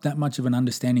we've got that much of an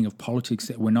understanding of politics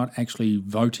that we're not actually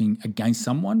voting against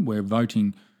someone? We're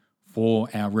voting for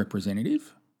our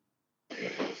representative?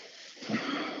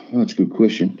 Well, that's a good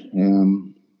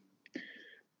question.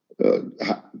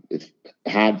 It's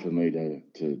hard for me to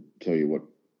tell you what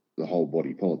the whole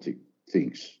body politic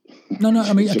thinks. No.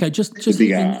 I mean, okay, just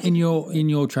in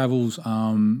your travels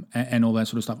and all that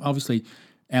sort of stuff. Obviously,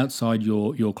 outside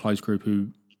your close group, who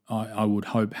I would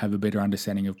hope have a better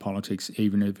understanding of politics,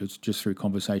 even if it's just through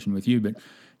conversation with you. But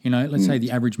let's say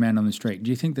the average man on the street.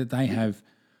 Do you think that they have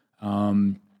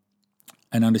an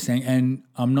understanding? And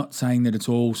I'm not saying that it's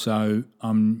all so.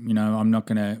 I'm not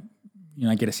going to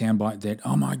get a soundbite that,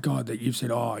 oh my God, that you've said,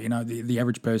 the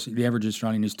average person, the average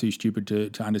Australian is too stupid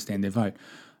to understand their vote.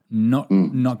 Not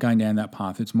going down that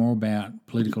path. It's more about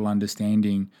political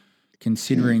understanding,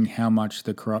 considering how much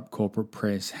the corrupt corporate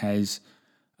press has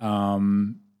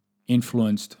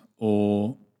influenced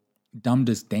or dumbed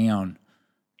us down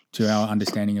to our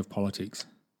understanding of politics.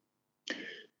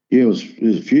 Yeah,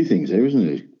 there's a few things there, isn't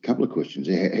there? A couple of questions.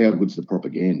 How good's the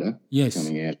propaganda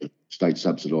coming out of state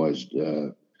subsidised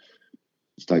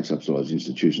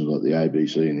institutions like the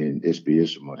ABC and the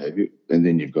SBS and what have you? And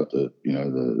then you've got the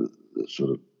sort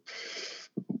of,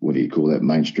 what do you call that,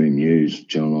 mainstream news,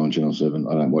 Channel 9, Channel 7.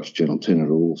 I don't watch Channel 10 at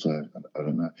all, so I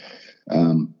don't know.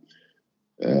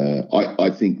 I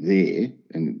think there,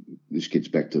 and this gets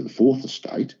back to the fourth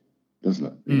estate, doesn't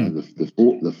it?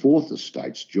 The fourth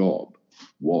estate's job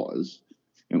was,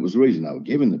 and it was the reason they were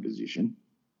given the position,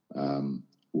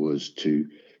 was to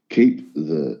keep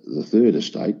the third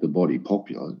estate, the body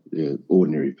popular, the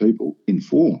ordinary people,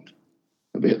 informed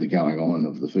about the going on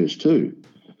of the first two,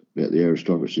 about the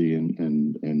aristocracy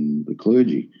and the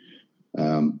clergy.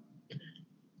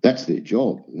 That's their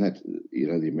job, and that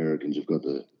the Americans have got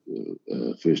the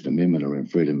First Amendment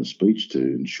around freedom of speech to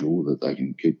ensure that they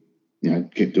can keep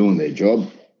doing their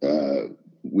job.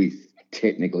 We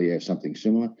technically have something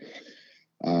similar,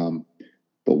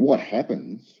 but what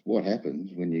happens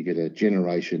when you get a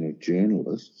generation of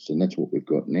journalists, and that's what we've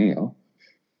got now,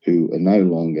 who are no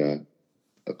longer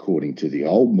according to the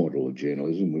old model of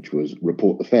journalism, which was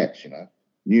report the facts,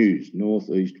 news, north,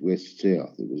 east, west,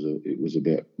 south. It was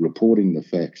about reporting the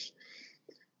facts,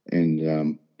 and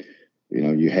you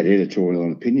had editorial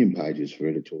and opinion pages for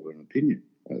editorial and opinion.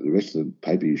 The rest of the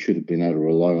paper you should have been able to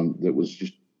rely on, that was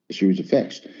just a series of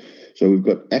facts. So we've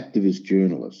got activist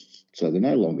journalists. So they're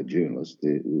no longer journalists.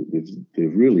 They've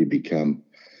really become,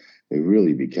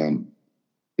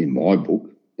 in my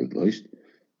book at least,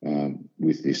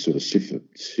 with this sort of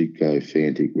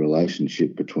sycophantic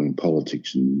relationship between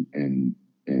politics and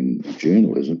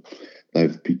journalism,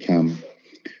 they've become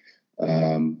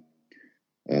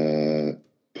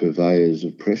purveyors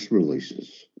of press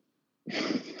releases.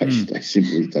 They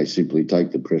simply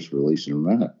take the press release and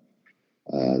run it.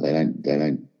 They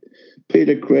don't.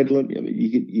 Peter Credlin,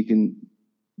 you can.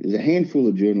 There's a handful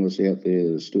of journalists out there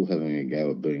that are still having a go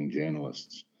at being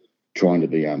journalists, trying to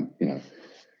be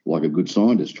like a good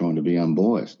scientist, trying to be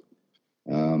unbiased.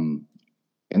 And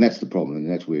that's the problem, and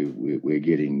that's where we're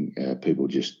getting people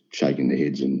just shaking their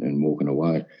heads and walking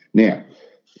away. Now,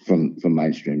 from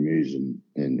mainstream news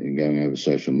and going over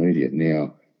social media,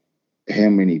 now, how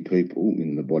many people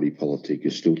in the body politic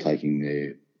are still taking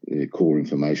their core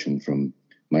information from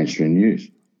mainstream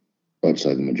news? I'd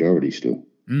say the majority still.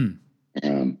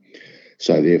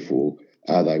 So therefore,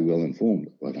 are they well informed?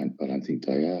 I don't think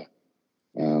they are.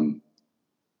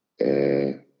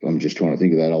 I'm just trying to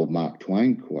think of that old Mark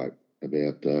Twain quote.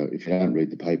 if you don't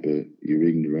read the paper, you're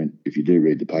ignorant. If you do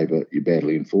read the paper, you're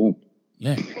badly informed.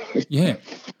 Yeah, yeah.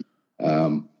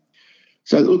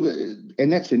 So look,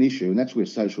 and that's an issue, and that's where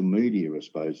social media, I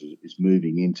suppose, is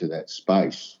moving into that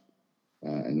space,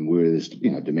 and where there's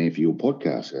demand for your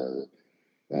podcast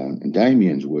and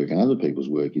Damien's work and other people's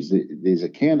work is that there's a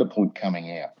counterpoint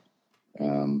coming out.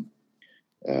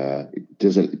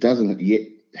 It doesn't yet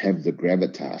have the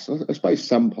gravitas. I suppose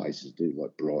some places do,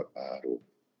 like Breitbart or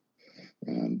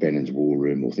Bannon's War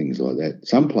Room or things like that.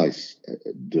 Some places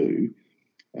do,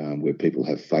 where people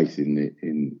have faith in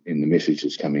the message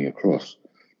that's coming across.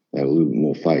 They have a little bit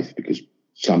more faith because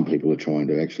some people are trying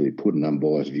to actually put an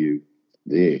unbiased view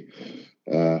there.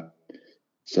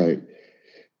 So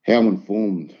how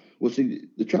informed? Well, see,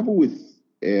 the trouble with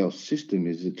our system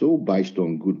is it's all based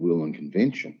on goodwill and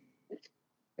convention.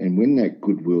 And when that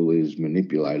goodwill is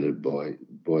manipulated by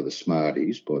the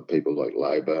smarties, by people like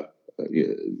Labor,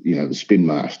 the spin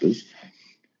masters,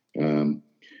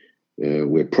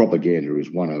 where propaganda is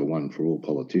 101 for all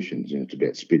politicians. It's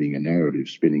about spinning a narrative,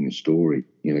 spinning a story,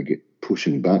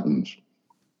 pushing buttons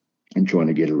and trying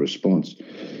to get a response.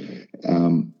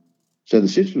 So the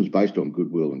system is based on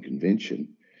goodwill and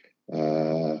convention.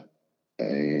 And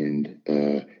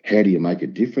how do you make a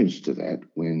difference to that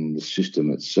when the system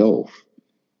itself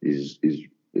has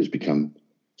become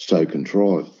so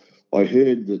contrived? I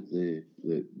heard that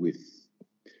with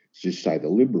just say the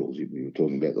Liberals, we were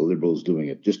talking about the Liberals doing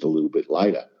it just a little bit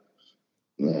later,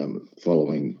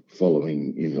 following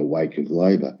in the wake of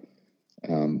Labor.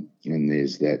 And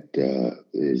there's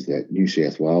that New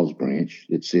South Wales branch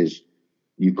that says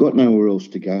you've got nowhere else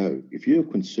to go if you're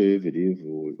conservative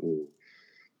or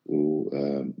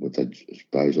what I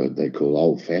suppose they call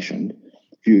old-fashioned.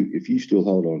 If you still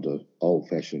hold on to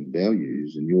old-fashioned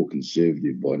values and you're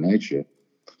conservative by nature,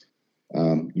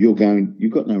 you've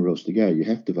got nowhere else to go. You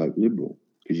have to vote Liberal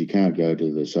because you can't go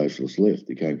to the socialist left.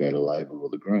 You can't go to Labor or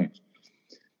the Greens.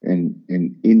 And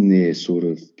in their sort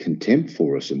of contempt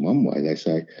for us in one way, they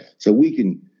say, so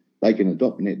they can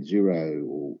adopt net zero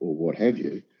or what have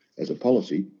you as a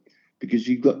policy because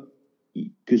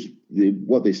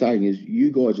what they're saying is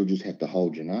you guys will just have to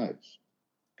hold your nose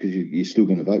because you're still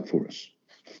going to vote for us.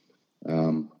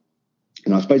 And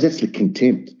I suppose that's the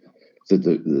contempt that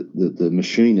the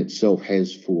machine itself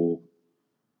has for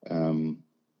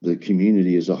the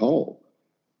community as a whole.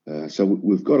 So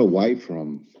we've got away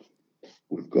from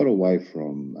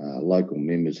local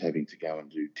members having to go and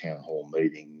do town hall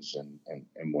meetings and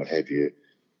what have you,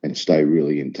 and stay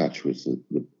really in touch with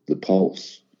the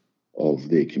pulse of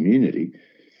their community.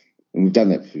 And we've done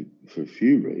that for a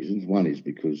few reasons. One is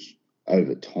because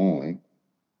over time,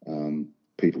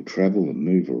 people travel and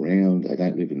move around. They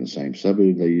don't live in the same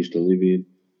suburb they used to live in.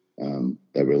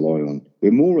 They rely on...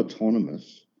 We're more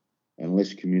autonomous and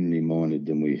less community-minded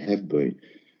than we have been.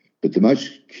 But the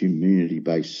most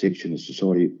community-based section of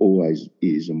society always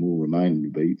is and will remain to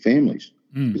be families.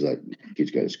 Because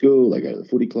kids go to school, they go to the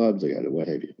footy clubs, they go to what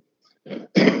have you.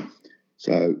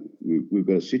 So we've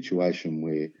got a situation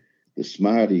where the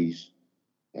smarties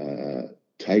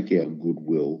take our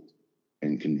goodwill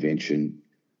and convention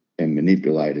and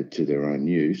manipulate it to their own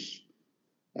use.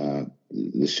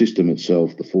 The system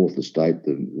itself, the fourth estate,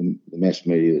 the mass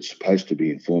media that's supposed to be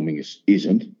informing us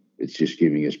isn't. It's just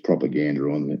giving us propaganda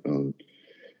on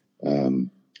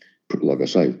like I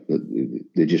say,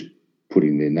 they're just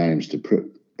putting their names to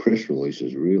press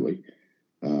releases, really,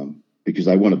 because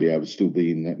they want to be able to still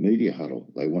be in that media huddle.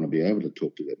 They want to be able to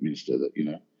talk to that minister that,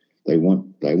 they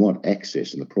want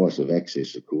access, and the price of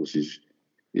access, of course, is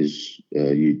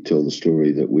you tell the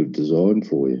story that we've designed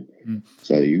for you.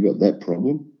 So you've got that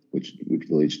problem, which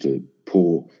leads to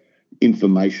poor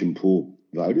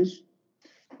voters.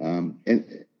 And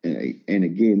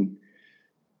again,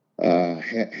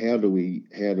 how do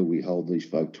we hold these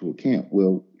folk to account?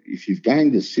 Well, if you've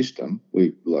gained a system,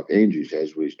 like Andrews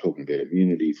has, where he's talking about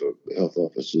immunity for health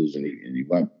officers, and he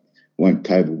won't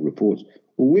table reports.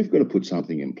 Well, we've got to put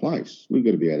something in place. We've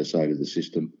got to be able to say to the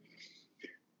system,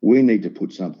 we need to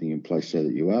put something in place so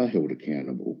that you are held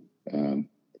accountable,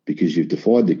 because you've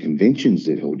defied the conventions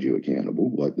that held you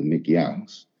accountable, like the Mick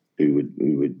Youngs, who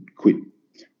would quit,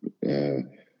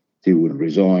 who would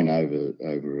resign over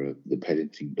the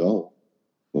Paddington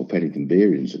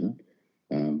Bear incident.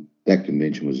 That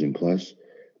convention was in place,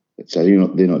 so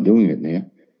they're not doing it now.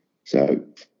 So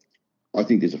I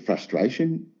think there's a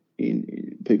frustration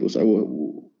in people say,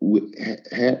 well,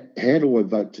 how do I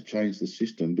vote to change the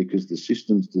system? Because the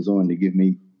system's designed to give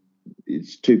me,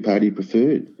 it's two-party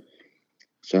preferred.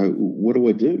 So what do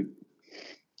I do?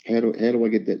 How do I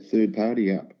get that third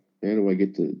party up? How do I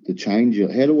get the change?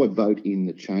 How do I vote in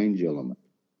the change element?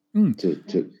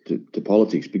 to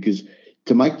politics, because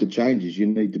to make the changes, you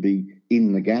need to be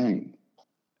in the game.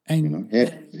 And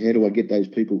how do I get those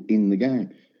people in the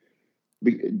game?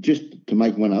 Just to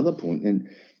make one other point, and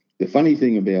the funny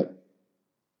thing about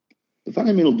the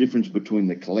fundamental difference between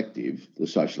the collective, the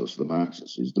socialists, the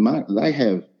Marxists, is they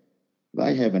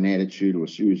have an attitude or a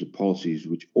series of policies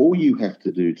which all you have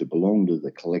to do to belong to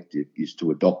the collective is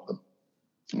to adopt them.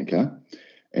 Okay,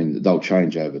 and they'll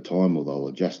change over time, or they'll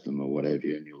adjust them, or whatever,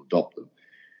 and you'll adopt them.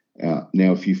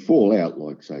 Now, if you fall out,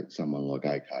 like say someone like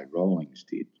A.K. Rowling's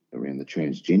did around the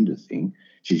transgender thing,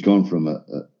 she's gone from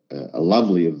a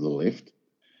lovely of the left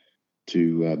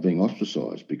to being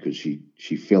ostracised because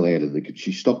she fell out of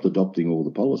she stopped adopting all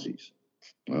the policies.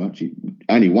 Right?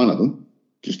 Only one of them,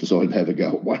 just decided to have a go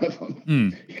at one of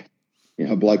them.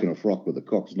 A bloke in a frock with a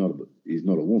cock is not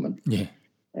a woman. Yeah.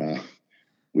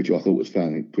 Which I thought was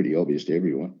pretty obvious to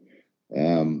everyone.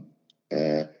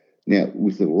 Now,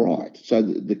 with the right, so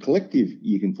the collective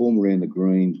you can form around the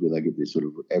Greens, where they get their sort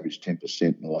of average 10%,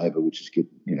 and the Labor, which is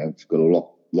it's got a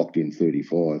locked in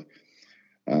 35.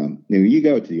 Now, you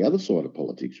go to the other side of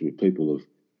politics, where people have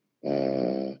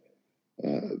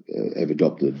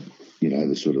adopted,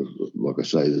 the sort of, like I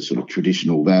say, the sort of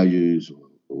traditional values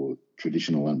or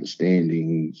traditional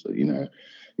understandings. A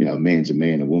man's a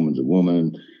man, a woman's a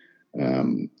woman.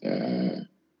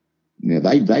 Now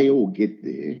they all get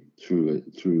there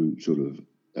through sort of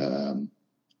a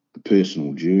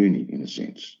personal journey, in a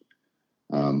sense.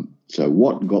 So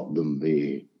what got them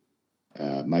there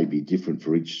may be different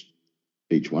for each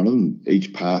one of them.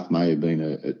 Each path may have been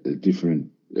a different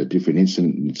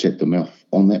incident and set them off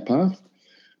on that path,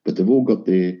 but they've all got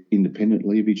there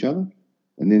independently of each other,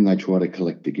 and then they try to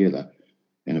collect together.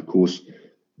 And of course,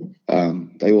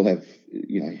 they all have,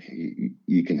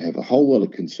 you can have a whole lot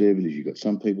of conservatives. You've got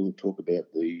some people who talk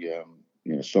about the,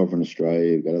 sovereign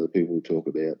Australia. You've got other people who talk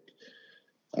about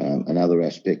another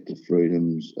aspect of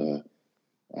freedoms.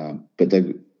 But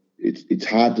it's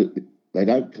hard to, they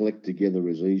don't collect together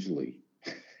as easily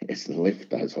as the left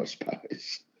does, I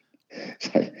suppose.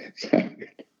 So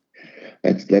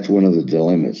that's one of the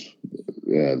dilemmas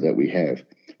that we have.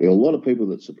 There are a lot of people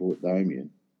that support Damien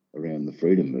around the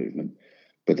freedom movement,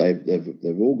 but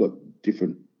they've all got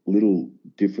different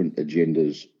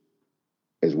agendas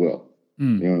as well. You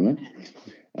know what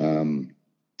I mean?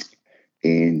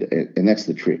 And that's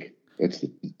the trick. That's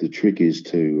the trick is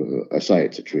to I say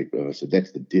it's a trick, but I said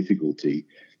that's the difficulty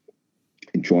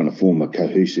in trying to form a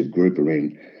cohesive group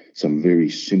around some very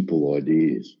simple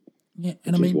ideas. Yeah,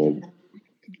 and I mean,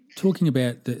 talking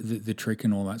about the trick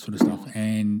and all that sort of stuff,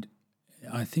 and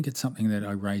I think it's something that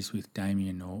I raised with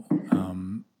Damien, or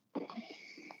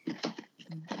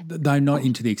though not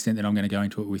into the extent that I'm going to go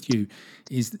into it with you,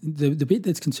 is the bit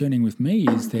that's concerning with me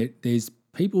is that there's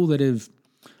people that have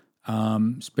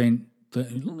spent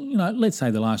let's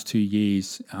say the last 2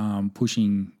 years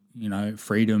pushing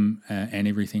freedom and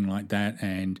everything like that,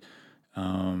 and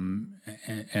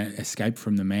escape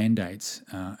from the mandates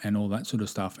and all that sort of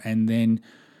stuff, and then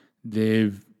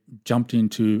they've jumped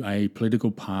into a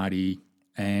political party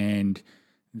and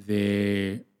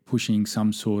they're pushing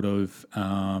some sort of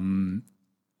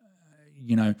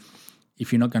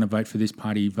if you're not going to vote for this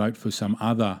party, vote for some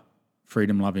other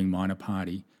freedom-loving minor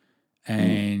party.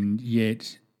 And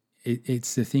yet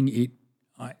it's the thing,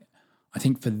 I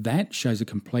think for that shows a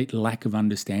complete lack of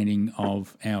understanding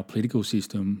of our political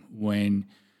system when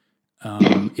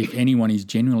if anyone is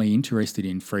genuinely interested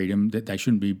in freedom, that they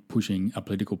shouldn't be pushing a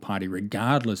political party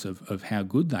regardless of how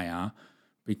good they are,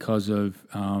 because of,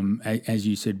 as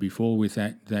you said before with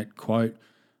that quote,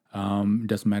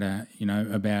 doesn't matter,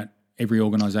 about every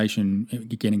organisation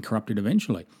getting corrupted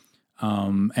eventually.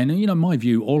 And my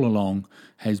view all along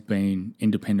has been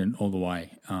independent all the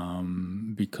way,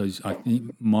 because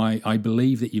I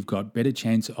believe that you've got better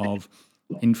chance of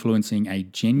influencing a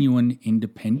genuine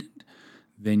independent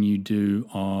than you do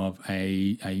of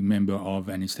a member of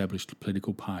an established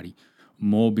political party.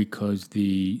 More because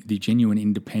the genuine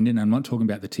independent, I'm not talking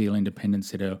about the teal independents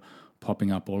that are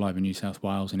popping up all over New South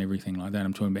Wales and everything like that.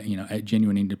 I'm talking about a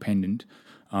genuine independent,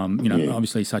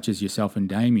 obviously such as yourself and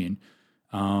Damien.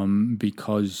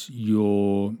 Because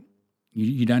you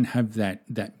don't have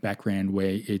that background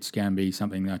where it's going to be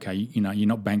something, okay, you're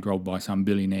not bankrolled by some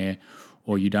billionaire,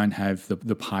 or you don't have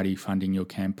the party funding your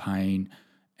campaign.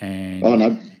 And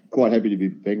no, quite happy to be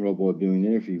bankrolled by a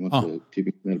billionaire if he wants to tip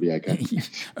it. That'll be okay.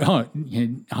 I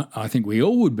think we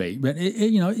all would be, but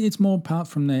it's more apart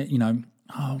from the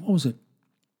what was it?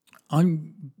 Over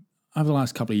the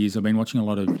last couple of years, I've been watching a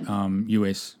lot of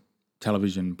US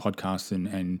television podcasts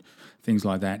and things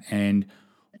like that. And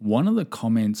one of the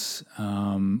comments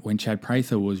when Chad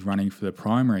Prather was running for the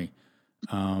primary,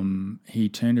 he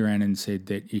turned around and said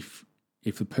that if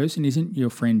the person isn't your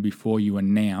friend before you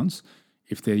announce,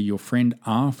 if they're your friend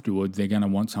afterward, they're going to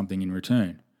want something in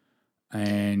return.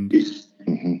 And yeah,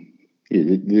 I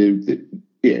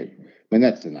mean,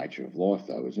 that's the nature of life,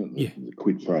 though, isn't it? The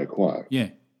quid pro quo. Yeah.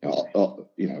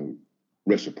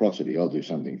 Reciprocity. I'll do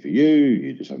something for you,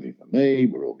 you do something for me,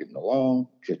 we're all getting along,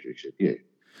 etc., etc. Yeah.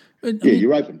 But,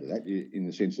 you're open to that in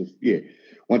the sense of,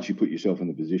 once you put yourself in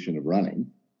the position of running,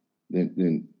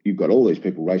 then you've got all these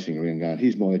people racing around going,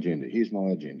 here's my agenda.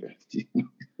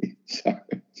 So,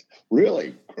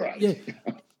 really great. Yeah.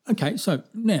 Okay, so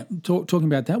now talking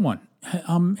about that one,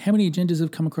 how many agendas have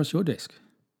come across your desk?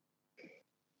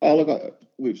 Oh, look,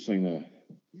 we've seen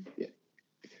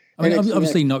I mean,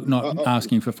 obviously not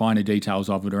asking for finer details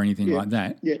of it or anything like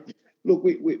that. Yeah. Look,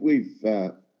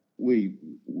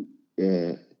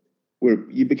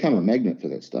 you become a magnet for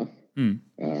that stuff, and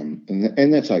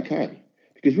that's okay,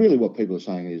 because really what people are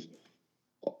saying is,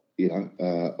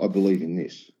 I believe in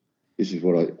this. This is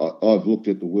what I've looked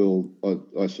at the world.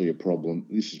 I see a problem.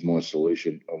 This is my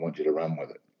solution. I want you to run with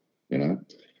it. And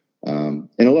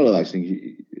a lot of those things,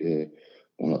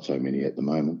 well, not so many at the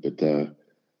moment, but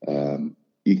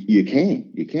you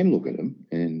can look at them,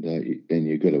 and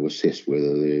you've got to assess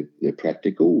whether they're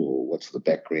practical or what's the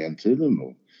background to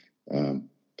them, and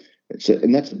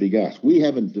that's a big ask. We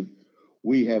haven't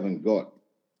got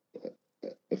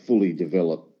a fully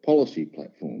developed policy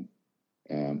platform,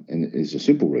 and there's a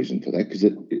simple reason for that, because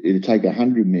it'd take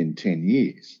 100 men 10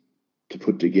 years to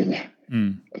put together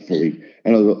a fully.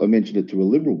 And I mentioned it to a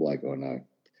Liberal bloke I know,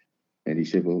 and he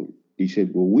said, well,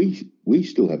 we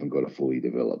still haven't got a fully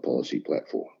developed policy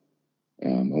platform.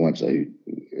 I won't say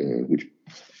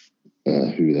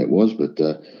who that was, but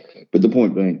the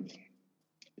point being,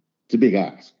 it's a big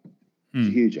ask. It's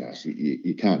a huge ask.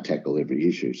 You can't tackle every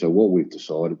issue. So what we've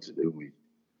decided to do, we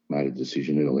made a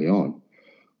decision early on,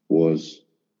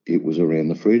 it was around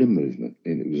the freedom movement.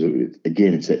 And it was,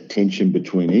 again, it's that tension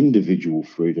between individual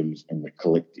freedoms and the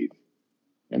collective.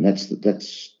 And that's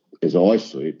as I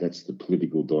see it, that's the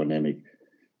political dynamic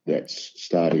that's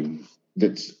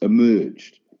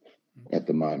emerged at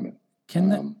the moment.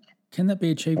 Can that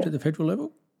be achieved at the federal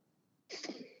level?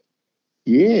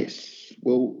 Yes.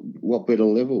 Well, what better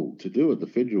level to do it? The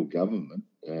federal government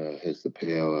has the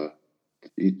power.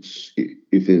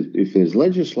 If there's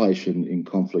legislation in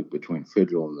conflict between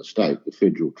federal and the state, the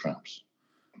federal trumps.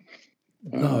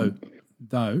 Though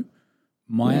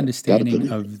my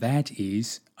understanding of that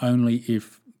is only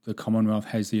if the Commonwealth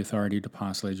has the authority to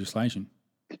pass legislation.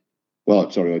 Well,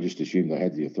 sorry, I just assumed they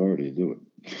had the authority to do it.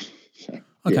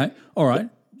 Okay, all right.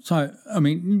 So, I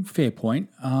mean, fair point.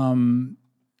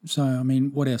 So, I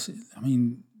mean, what else? I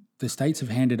mean, the states have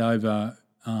handed over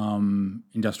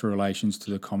industrial relations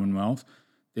to the Commonwealth.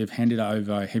 They've handed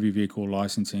over heavy vehicle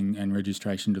licensing and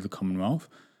registration to the Commonwealth.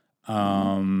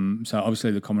 So obviously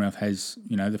the Commonwealth has,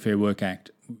 the Fair Work Act,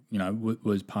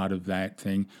 was part of that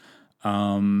thing.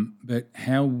 But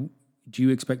how do you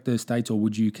expect the states, or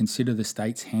would you consider the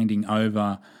states handing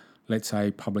over, let's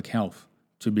say, public health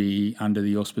to be under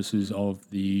the auspices of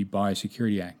the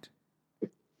Biosecurity Act?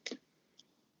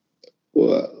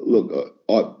 Well, look,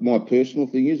 my personal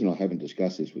thing is, and I haven't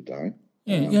discussed this with Dane.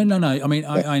 No. I mean,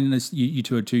 I understand you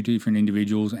two are two different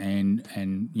individuals, and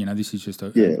this is just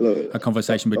a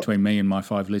conversation between me and my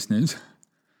 5 listeners.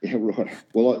 Yeah, right.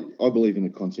 Well, I believe in the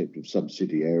concept of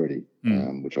subsidiarity,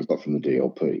 which I got from the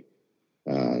DLP.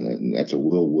 And that's a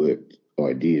well-worked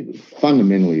idea. But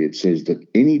fundamentally, it says that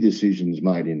any decisions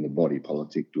made in the body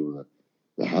politic or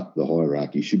the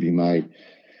hierarchy should be made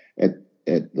at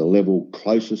the level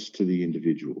closest to the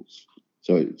individuals.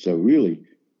 So really,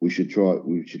 we should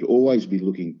always be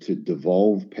looking to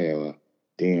devolve power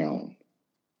down.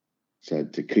 So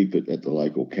to keep it at the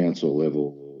local council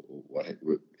level or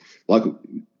whatever. Like,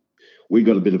 we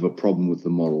got a bit of a problem with the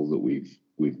model that we've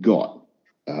got,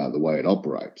 the way it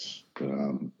operates.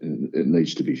 It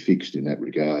needs to be fixed in that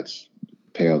regards.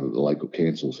 Power that the local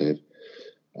councils have,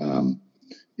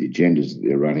 the agendas that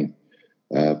they're running,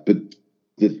 but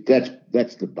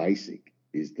that's the basic.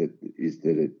 Is that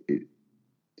it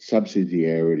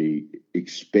subsidiarity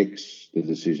expects the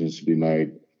decisions to be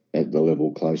made at the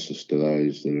level closest to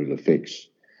those that it affects.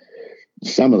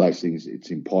 Some of those things,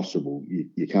 it's impossible.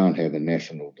 You can't have a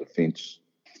national defence,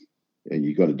 and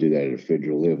you've got to do that at a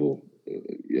federal level.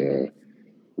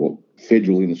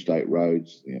 Federal interstate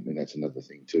roads, I mean, that's another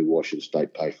thing too. Why should a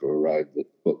state pay for a road?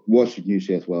 Why should New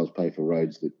South Wales pay for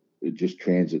roads that are just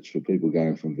transits for people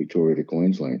going from Victoria to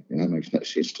Queensland? It makes no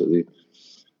sense to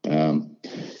them.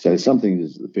 So it's something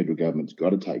that the federal government's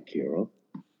got to take care of.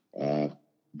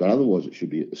 But otherwise, it should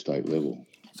be at the state level.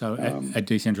 So a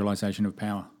decentralisation of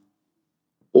power.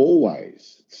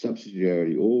 Always,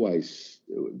 subsidiarity always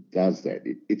does that.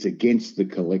 It's against the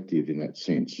collective in that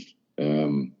sense.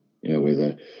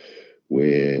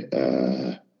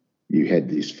 Where you had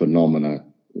this phenomena,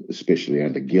 especially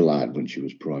under Gillard when she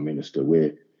was Prime Minister,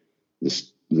 where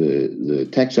the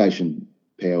taxation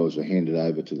powers are handed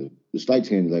over to the states,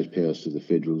 handed those powers to the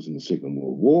federals in the Second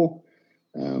World War,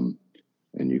 and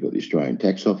you've got the Australian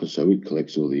Tax Office, so it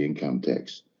collects all the income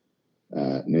tax.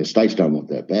 Now, states don't want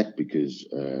that back because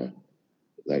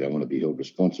they don't want to be held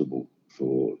responsible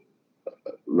for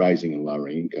raising and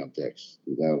lowering income tax.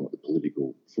 They don't want the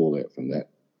political fallout from that.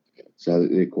 So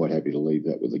they're quite happy to leave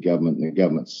that with the government, and the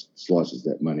government slices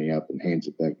that money up and hands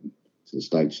it back to the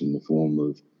states in the form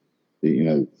of,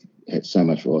 had so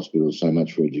much for hospitals, so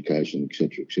much for education, et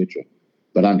cetera, et cetera.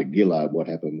 But under Gillard, what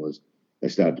happened was they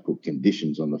started to put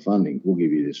conditions on the funding. We'll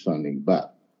give you this funding,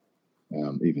 but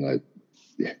even though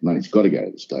money's got to go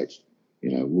to the states,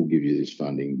 we'll give you this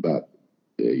funding, but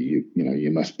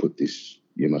you must put this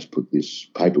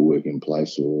paperwork in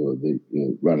place, or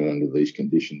run it under these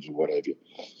conditions or whatever.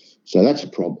 So that's a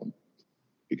problem,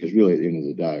 because really at the end of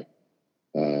the day,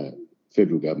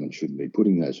 federal government shouldn't be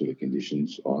putting those sort of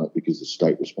conditions on it, because it's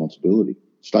state responsibility.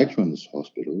 States run the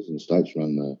hospitals and states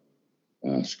run the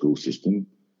school system,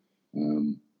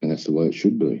 and that's the way it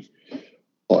should be.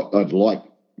 I'd like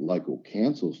local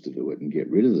councils to do it and get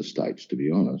rid of the states, to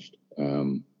be honest,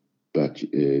 but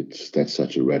that's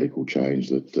such a radical change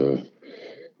that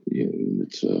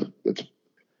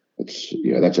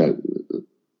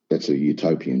that's a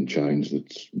utopian change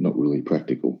that's not really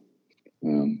practical.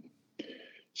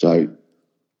 So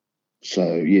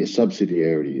yeah,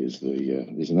 subsidiarity is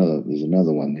there's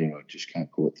another one there. I just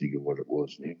can't quite think of what it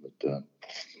was there, but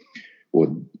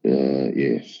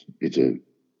yes, it's a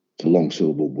long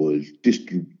syllable word.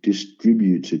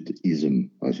 Distributism,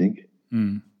 I think.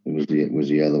 It was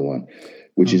the other one,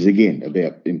 which is again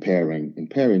about empowering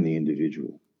the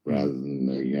individual rather than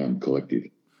the collective.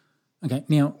 Okay,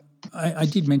 now I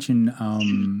did mention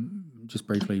just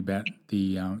briefly about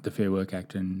the Fair Work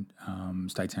Act and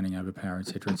states handing over power, et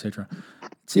cetera, et cetera.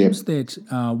 It seems that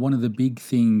one of the big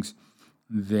things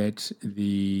that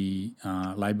the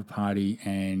Labor Party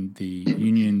and the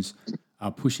unions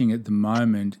are pushing at the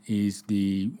moment is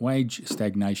the wage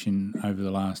stagnation over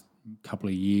the last couple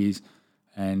of years,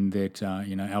 and that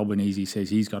Albanese says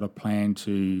he's got a plan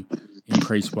to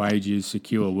increase wages,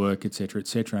 secure work, et cetera, et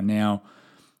cetera. Now,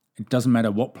 it doesn't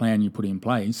matter what plan you put in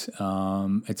place.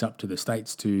 It's up to the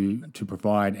states to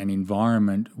provide an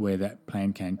environment where that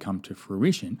plan can come to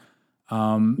fruition.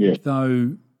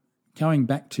 Though, going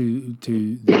back to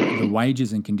the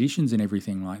wages and conditions and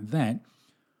everything like that,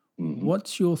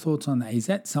 what's your thoughts on that? Is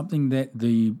that something that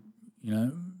the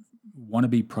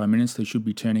wannabe Prime Minister should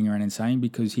be turning around and saying,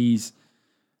 because he's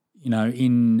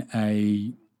in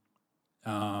a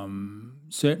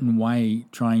certain way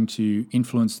trying to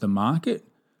influence the market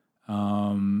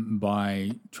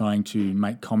by trying to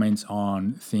make comments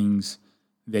on things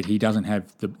that he doesn't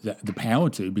have the power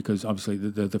to, because obviously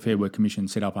the Fair Work Commission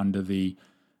set up under the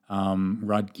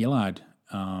Rudd-Gillard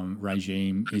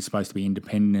regime is supposed to be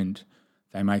independent.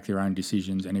 They make their own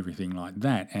decisions and everything like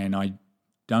that. And I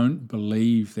don't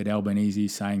believe that Albanese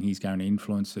is saying he's going to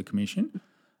influence the commission.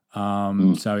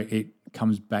 So it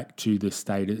comes back to the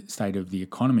state of the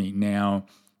economy. Now,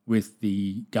 with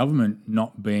the government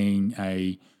not being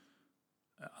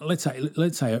let's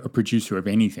say a producer of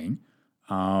anything,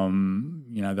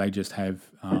 they just have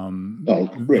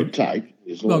red tape.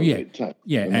 Red tape.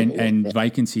 Yeah, and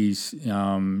vacancies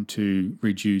to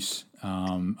reduce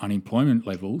unemployment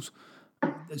levels.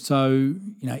 So,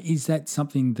 is that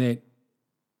something that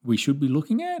we should be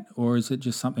looking at, or is it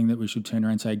just something that we should turn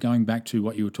around and say, going back to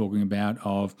what you were talking about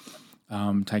of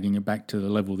taking it back to the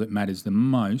level that matters the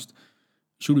most,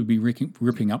 should we be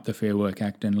ripping up the Fair Work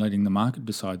Act and letting the market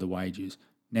decide the wages?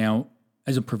 Now,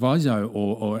 as a proviso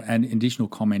or an additional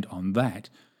comment on that,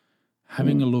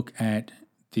 having a look at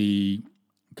the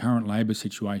current labour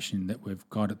situation that we've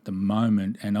got at the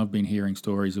moment, and I've been hearing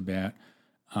stories about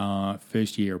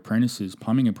first-year apprentices,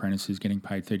 plumbing apprentices, getting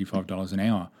paid $35 an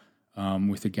hour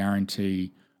with a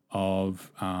guarantee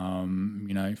of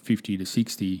 50 to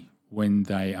 60 when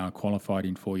they are qualified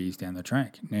in 4 years down the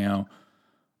track. Now,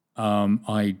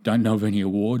 I don't know of any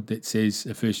award that says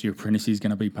a first-year apprentice is going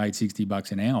to be paid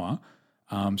 $60 an hour.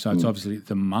 So it's obviously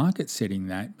the market setting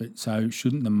that, but so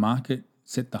shouldn't the market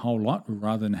set the whole lot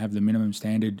rather than have the minimum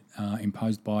standard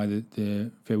imposed by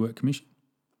the Fair Work Commission?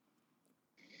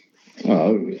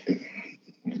 Oh,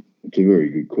 it's a very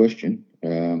good question.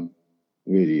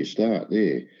 Where do you start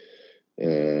there?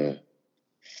 the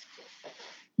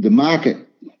market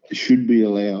should be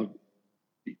allowed.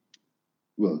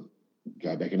 Well,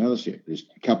 go back another step. There's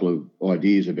a couple of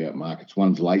ideas about markets.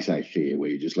 One's laissez-faire, where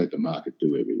you just let the market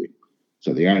do everything.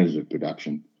 So the owners of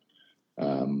production,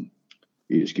 you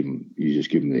just give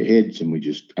them their heads, and we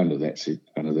just under that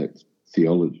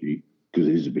theology, because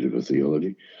it is a bit of a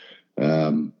theology,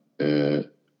 the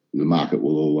market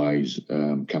will always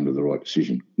come to the right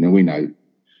decision. Now we know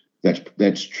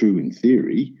that's true in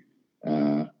theory,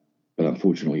 but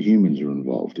unfortunately humans are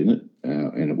involved in it,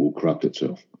 and it will corrupt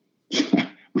itself.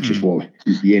 Which is why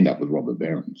you end up with robber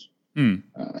barons,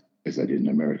 as they did in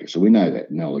America. So we know that,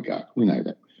 an oligarch, we know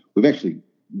that. We've actually,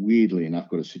 weirdly enough,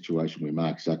 got a situation where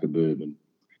Mark Zuckerberg and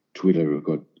Twitter have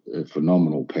got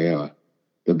phenomenal power.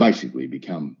 They've basically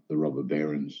become the robber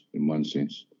barons, in one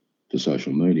sense, to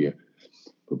social media.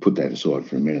 We'll put that aside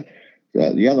for a minute.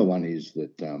 The other one is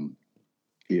that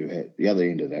the other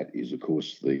end of that is, of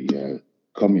course, the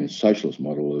communist socialist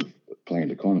model of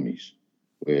planned economies,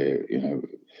 where,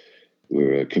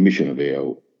 where a commission of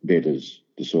our betters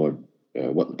decide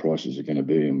what the prices are going to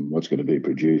be and what's going to be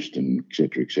produced, and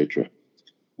et cetera,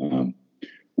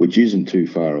 which isn't too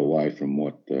far away from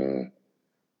what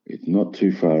it's not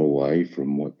too far away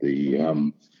from what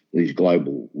the these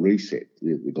global reset,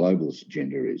 the globalist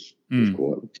agenda is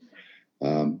quite.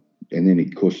 And then,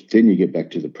 of course, then you get back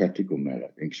to the practical matter.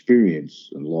 Experience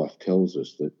and life tells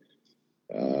us that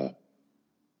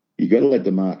you've got to let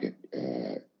the market.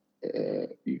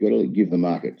 You've got to give the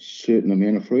market certain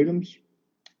amount of freedoms,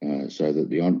 so that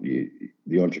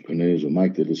the entrepreneurs will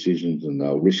make the decisions, and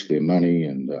they'll risk their money,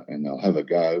 and they'll have a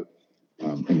go,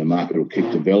 and the market will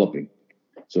keep developing.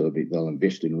 So they'll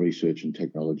invest in research and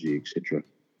technology, etc.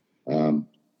 And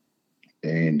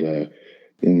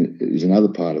then there's another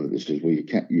part of it that says, well,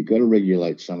 you've got to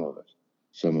regulate some of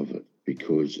it,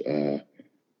 because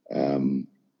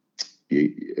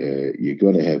you've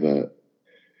got to have a.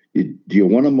 Do you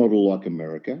want a model like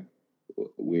America,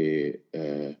 where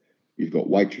you've got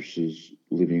waitresses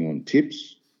living on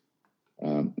tips?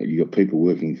 You've got people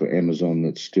working for Amazon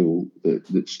that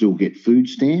still get food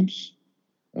stamps.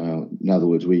 In other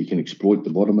words, where you can exploit the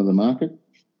bottom of the market,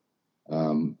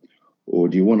 or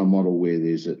do you want a model where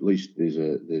there's at least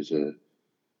a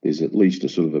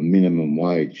sort of a minimum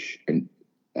wage? And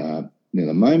now,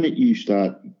 the moment you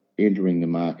start entering the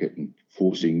market and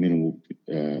forcing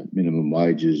minimum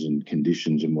wages and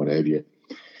conditions and what have you,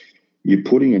 you're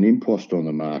putting an impost on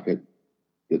the market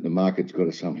that the market's got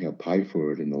to somehow pay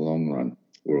for it in the long run,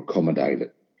 or accommodate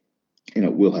it, and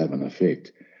it will have an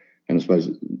effect. And I suppose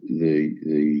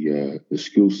the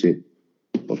skill set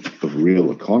of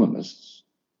real economists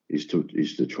is to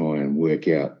try and work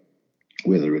out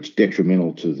whether it's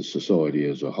detrimental to the society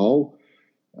as a whole,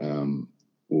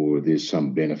 or there's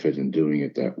some benefit in doing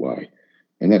it that way.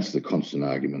 And that's the constant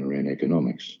argument around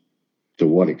economics. To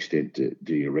what extent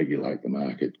do you regulate the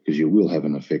market? Because you will have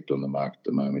an effect on the market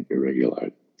the moment you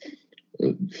regulate.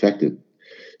 The fact that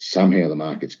somehow the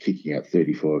market's kicking out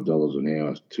 $35 an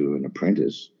hour to an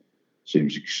apprentice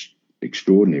seems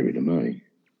extraordinary to me.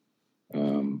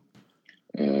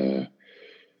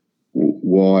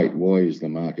 Why is the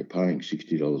market paying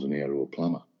 $60 an hour to a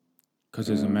plumber? Because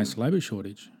there's a mass labour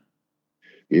shortage.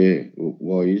 Yeah, well,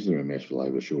 why is there a mass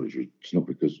labour shortage? It's not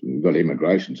because we've got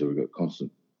immigration, so we've got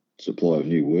constant supply of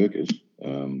new workers.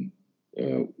 Aren't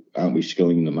we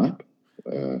skilling them up?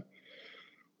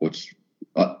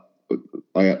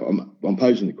 I'm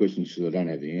posing the questions because I don't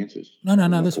have the answers. No,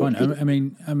 that's fine. I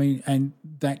mean, and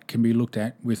that can be looked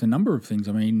at with a number of things.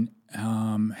 I mean,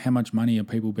 how much money are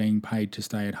people being paid to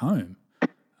stay at home?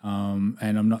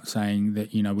 And I'm not saying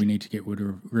that we need to get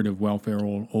rid of welfare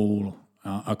all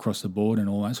across the board and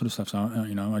all that sort of stuff. So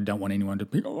I don't want anyone to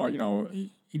think,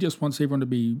 he just wants everyone to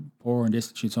be poor and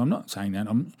destitute. So I'm not saying that.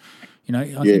 I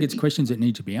think it's questions that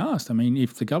need to be asked. I mean,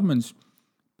 if the government's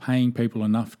paying people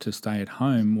enough to stay at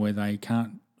home where they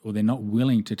can't, or they're not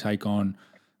willing to take on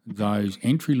those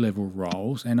entry-level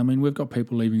roles, and I mean, we've got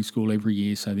people leaving school every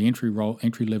year, so the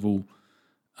entry-level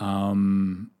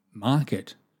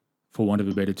market, for want of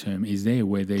a better term, is there,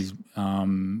 where there's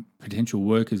potential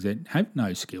workers that have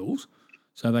no skills,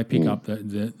 so they pick up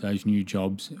those new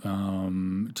jobs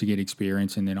to get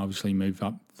experience, and then obviously move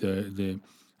up the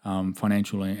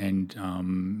financial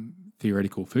and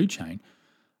theoretical food chain.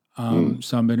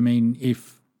 So, but I mean,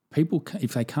 if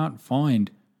they can't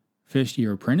find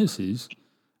first-year apprentices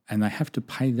and they have to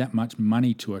pay that much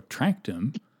money to attract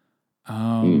them,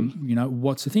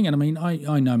 what's the thing? And I mean,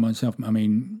 I know myself. I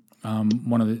mean,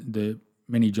 one of the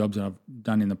many jobs that I've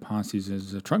done in the past is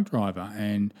as a truck driver,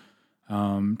 and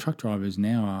truck drivers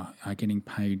now are getting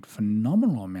paid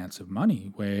phenomenal amounts of money,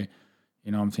 where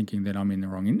I'm thinking that I'm in the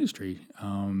wrong industry.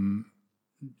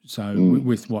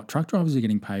 With what truck drivers are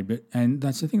getting paid, and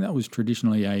that's the thing, that was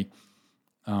traditionally a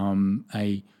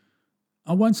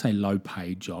I won't say low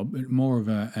paid job, but more of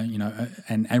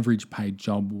an average paid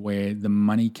job where the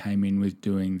money came in with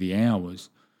doing the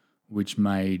hours, which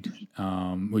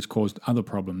caused other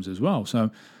problems as well.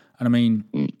 So, and I mean,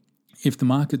 if the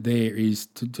market there is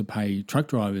to pay truck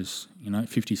drivers,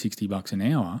 $50-$60 an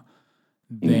hour,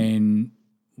 then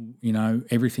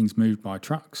everything's moved by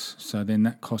trucks. So then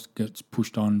that cost gets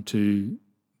pushed on to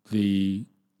the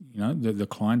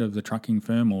client of the trucking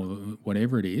firm or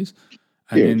whatever it is.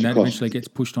 And then that eventually gets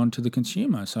pushed on to the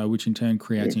consumer, so which in turn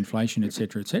creates inflation, et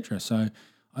cetera, et cetera. So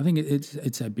I think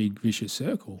it's a big vicious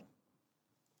circle.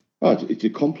 Oh, it's a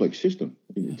complex system.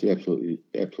 It's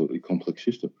absolutely complex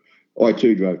system. I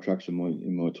too drove trucks in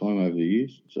my time over the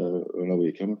years, so I know where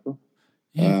you're coming from.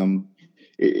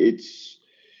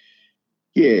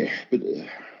 Yeah. But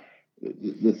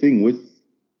the thing with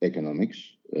economics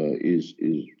is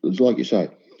it's like you say,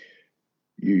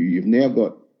 you've now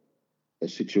got a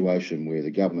situation where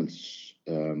the government's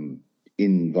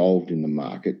involved in the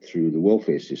market through the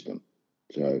welfare system.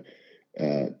 So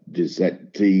does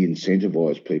that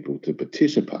de-incentivise people to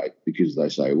participate because they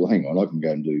say, well, hang on, I can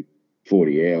go and do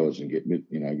 40 hours and get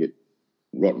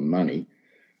rotten money,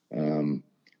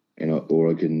 or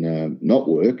I can not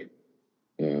work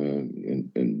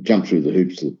and jump through the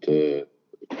hoops to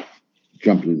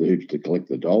collect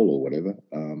the dole or whatever,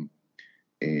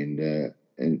 and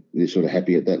they're sort of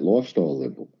happy at that lifestyle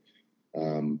level.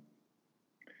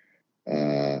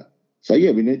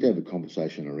 We need to have a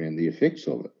conversation around the effects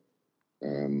of it.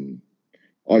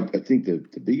 I think the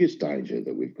biggest danger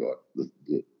that we've got,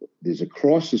 there's a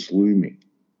crisis looming,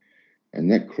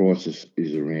 and that crisis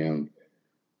is around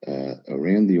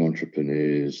the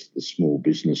entrepreneurs, the small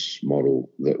business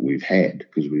model that we've had,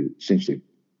 because we essentially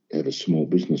have a small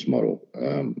business model,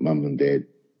 mum and dad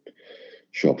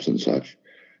shops and such.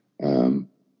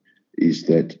 Is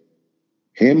that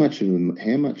how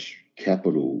much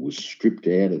capital was stripped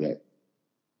out of that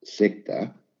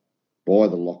sector by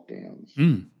the lockdowns?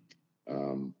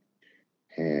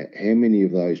 How many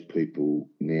of those people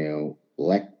now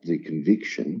lack the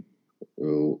conviction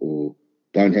or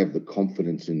don't have the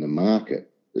confidence in the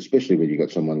market, especially when you've got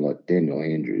someone like Daniel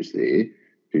Andrews there,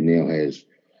 who now has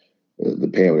the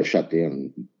power to shut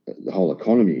down the whole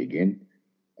economy again,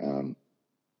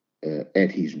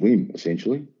 at his whim,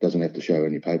 essentially. Doesn't have to show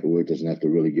any paperwork, doesn't have to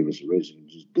really give us a reason,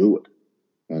 just do it.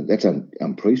 That's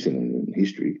unprecedented in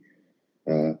history.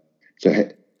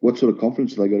 What sort of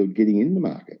confidence have they got of getting in the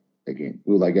market again?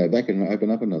 Will they go back and open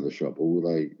up another shop, or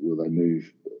will they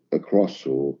move across,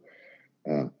 or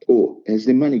has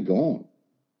their money gone?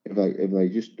 Have they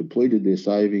just depleted their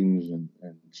savings and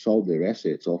sold their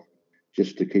assets off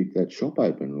just to keep that shop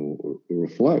open or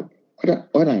afloat? I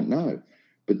don't know.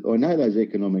 But I know those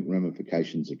economic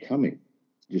ramifications are coming,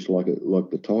 just like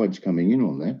the tide's coming in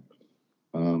on that,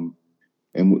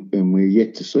 and we're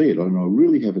yet to see it. And I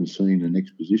really haven't seen an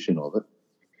exposition of it.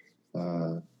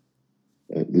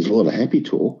 There's a lot of happy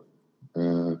talk,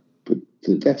 but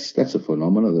that's a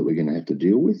phenomenon that we're going to have to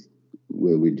deal with,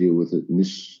 where we deal with it in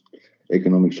this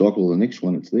economic cycle. The next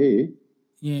one, it's there.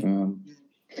 Yeah,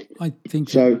 I think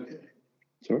so.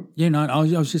 Sorry. Yeah, no, I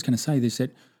was just going to say this,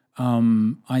 that.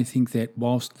 I think that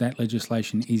whilst that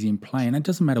legislation is in play, and it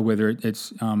doesn't matter whether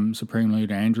it's Supreme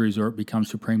Leader Andrews or it becomes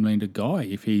Supreme Leader Guy,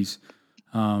 if he's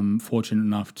fortunate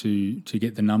enough to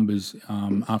get the numbers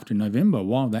after November,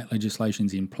 while that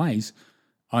legislation's in place,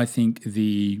 I think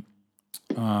the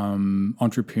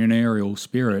entrepreneurial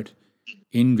spirit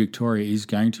in Victoria is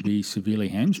going to be severely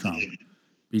hamstrung,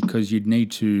 because you'd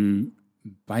need to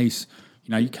base...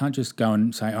 you can't just go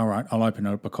and say, all right, I'll open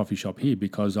up a coffee shop here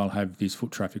because I'll have this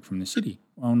foot traffic from the city.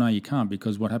 Well, no, you can't,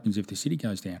 because what happens if the city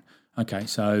goes down? Okay,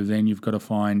 so then you've got to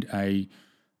find a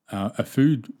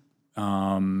food,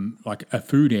 like a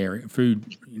food area,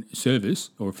 food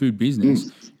service or a food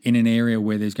business in an area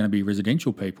where there's going to be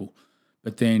residential people.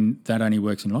 But then that only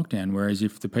works in lockdown, whereas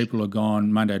if the people are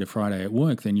gone Monday to Friday at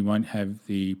work, then you won't have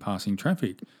the passing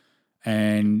traffic.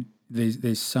 And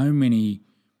there's so many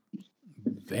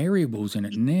variables in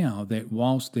it now that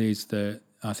whilst there's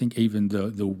I think even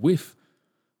the whiff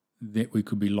that we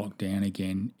could be locked down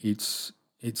again, it's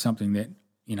something that,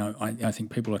 I think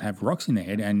people would have rocks in their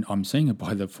head, and I'm seeing it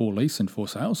by the for lease and for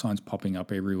sale signs popping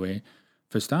up everywhere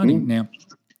for starting. Now,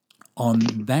 on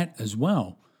that as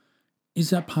well,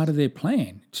 is that part of their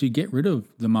plan to get rid of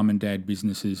the mum and dad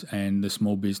businesses and the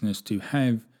small business, to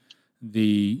have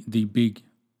the big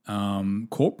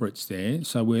corporates there.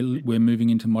 So we're moving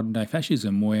into modern day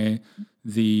fascism, where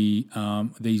these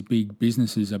big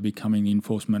businesses are becoming the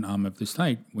enforcement arm of the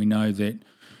state. We know that,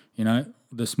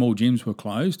 the small gyms were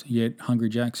closed, yet Hungry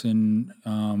Jack's and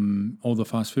all the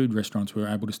fast food restaurants were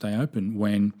able to stay open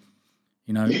when,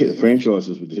 the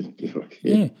franchises were just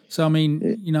yeah. So I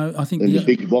mean, I think and the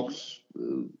big box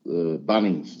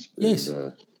Bunnings. Yes.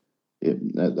 And,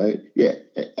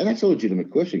 and that's a legitimate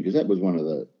question, because that was one of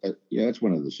the that's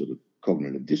one of the sort of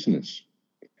cognitive dissonance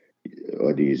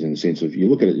ideas, in the sense of, you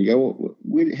look at it and you go,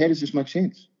 how does this make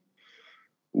sense?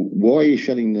 Why are you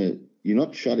shutting you're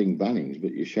not shutting Bunnings,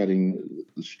 but you're shutting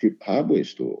the strip hardware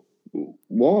store?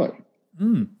 Why?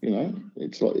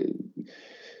 It's like,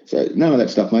 so none of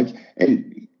that stuff makes.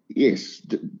 And yes,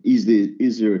 is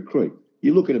there a creep?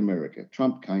 You look at America.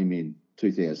 Trump came in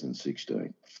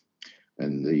 2016,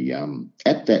 and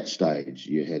at that stage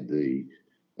you had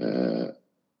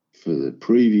for the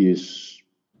previous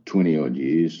 20 odd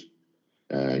years,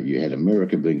 you had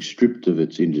America being stripped of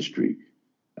its industry,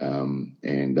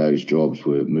 and those jobs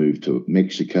were moved to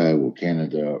Mexico or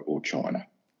Canada or China,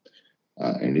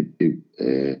 and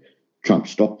Trump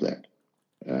stopped that.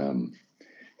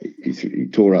 He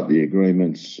tore up the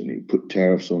agreements, and he put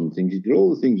tariffs on things. He did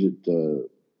all the things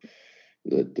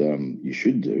that you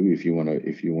should do if you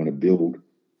want to build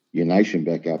your nation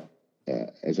back up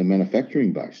as a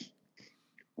manufacturing base.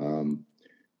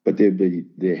 But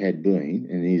there had been,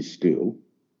 and is still,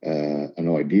 an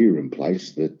idea in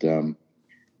place that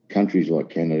countries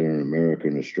like Canada and America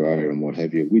and Australia and what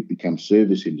have you, we'd become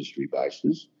service industry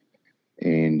bases,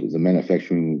 and the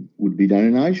manufacturing would be done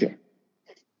in Asia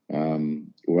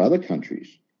or other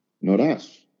countries, not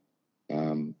us.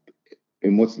 And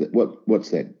what's that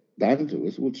done to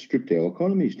us? Well, it's stripped our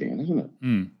economies down, isn't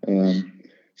it?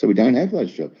 So we don't have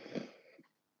those jobs.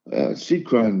 Sid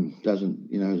Crone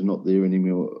is not there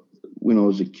anymore. When I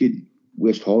was a kid,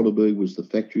 West Heidelberg was the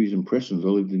factories and presses. I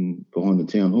lived behind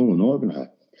the town hall in Ivanhoe.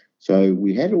 So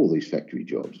we had all these factory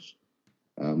jobs.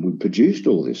 We produced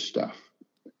all this stuff,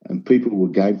 and people were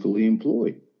gainfully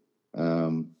employed.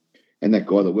 And that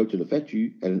guy that worked at the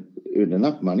factory earned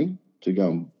enough money to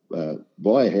go and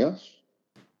buy a house.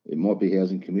 It might be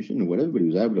housing commission or whatever, but he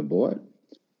was able to buy it,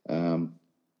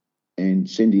 and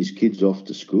send his kids off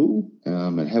to school,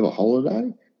 and have a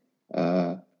holiday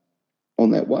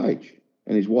on that wage.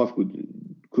 And his wife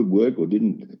could work, or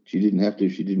didn't. She didn't have to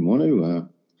if she didn't want to.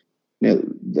 Now,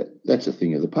 that's a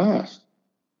thing of the past.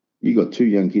 You got two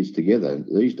young kids together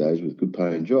these days with good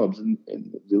paying jobs, and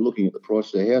they're looking at the price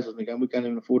of their houses and they're going, we can't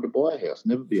even afford to buy a house,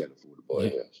 never be able to afford to buy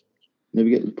a house, never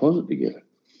get the deposit together.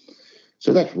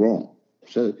 So that's wrong.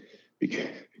 So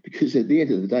because at the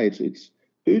end of the day, it's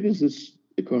who does this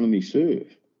economy serve?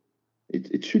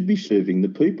 It should be serving the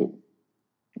people.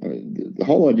 The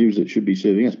whole idea is it should be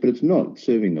serving us, but it's not. It's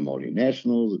serving the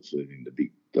multinationals, it's serving the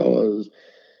big dollars,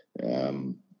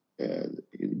 the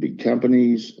big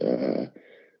companies,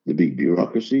 the big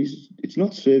bureaucracies. It's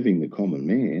not serving the common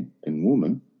man and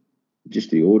woman,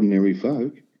 just the ordinary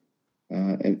folk,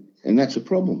 and that's a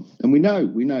problem. And we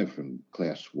know from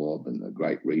Klaus Schwab and the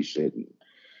Great Reset and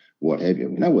what have you.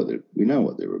 We know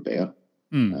what they're about.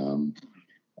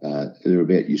 They're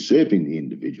about usurping the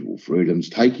individual freedoms,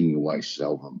 taking away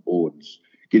self-importance,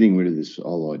 getting rid of this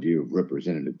whole idea of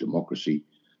representative democracy,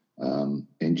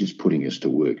 and just putting us to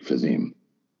work for them.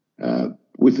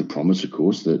 With the promise, of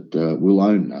course, that we'll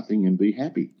own nothing and be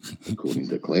happy, according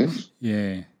to Klaus.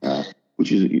 Yeah.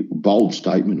 Which is a bold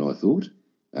statement, I thought.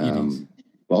 It is.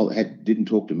 Well, didn't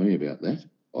talk to me about that.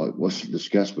 I wasn't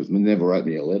discussed with him, never wrote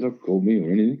me a letter, called me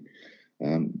or anything.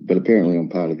 But apparently I'm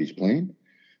part of his plan.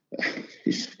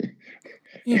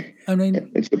 Yeah, I mean,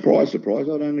 and surprise, I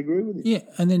don't agree with him. Yeah,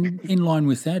 and then in line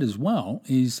with that as well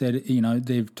is that,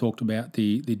 they've talked about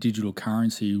the digital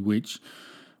currency, which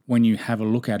when you have a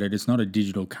look at it, it's not a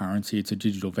digital currency, it's a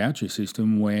digital voucher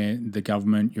system where the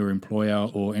government, your employer,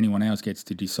 or anyone else gets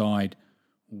to decide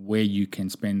where you can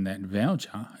spend that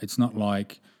voucher. It's not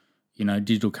like,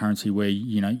 digital currency where,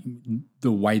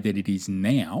 the way that it is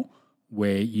now,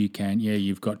 where you can,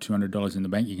 you've got $200 in the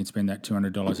bank, you can spend that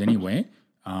 $200 anywhere.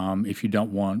 If you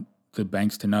don't want the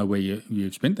banks to know where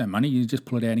you've spent that money, you just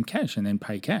pull it out in cash and then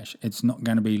pay cash. It's not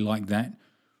going to be like that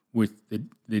with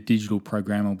the digital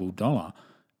programmable dollar.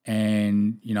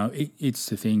 And, it's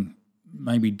the thing,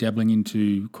 maybe dabbling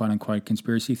into quote-unquote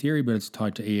conspiracy theory, but it's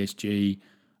tied to ESG,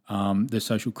 the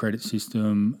social credit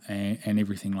system and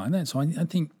everything like that. So I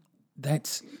think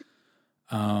that's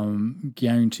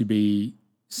going to be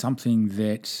something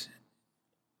that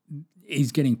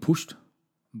is getting pushed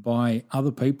by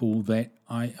other people that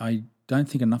I don't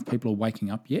think enough people are waking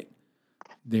up yet.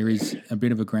 there is a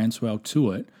bit of a groundswell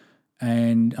to it.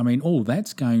 And, I mean, all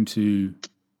that's going to,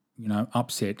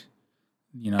 upset,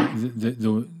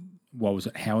 the what was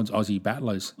it, Howard's Aussie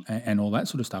Battlers and all that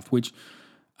sort of stuff, which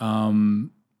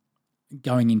going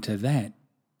into that,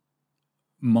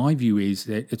 my view is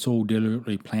that it's all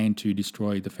deliberately planned to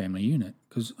destroy the family unit.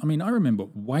 Because, I mean, I remember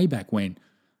way back when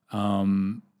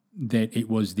that it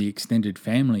was the extended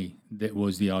family that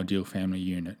was the ideal family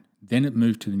unit. Then it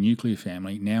moved to the nuclear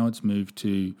family. Now it's moved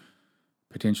to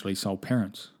potentially sole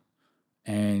parents.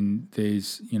 And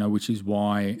there's, which is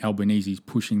why Albanese's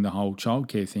pushing the whole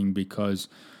childcare thing, because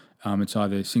it's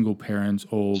either single parents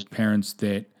or parents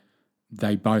that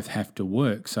they both have to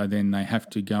work. So then they have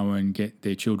to go and get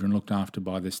their children looked after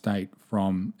by the state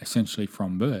essentially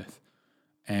from birth.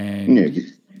 And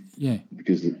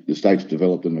because the state's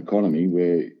developed an economy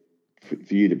where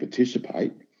for you to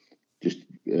participate, just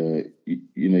you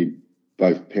need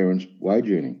both parents wage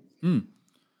earning,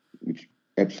 which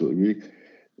absolutely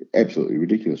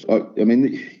ridiculous. I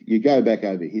mean, you go back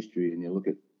over history and you look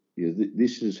at,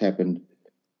 this has happened.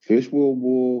 First World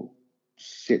War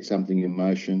set something in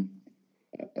motion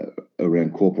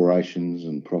around corporations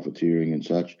and profiteering and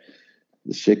such.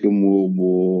 The Second World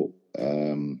War,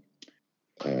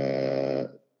 they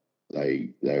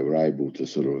were able to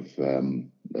sort of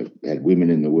they had women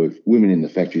in the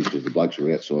factories, because the blokes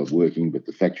were outside working, but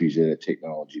the factories at a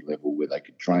technology level where they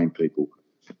could train people.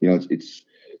 It's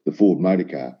the Ford motor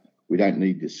car. We don't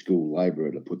need this skilled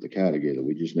labourer to put the car together.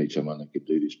 We just need someone that could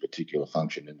do this particular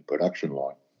function in the production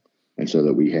line. And so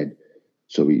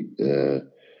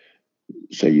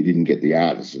you didn't get the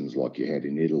artisans like you had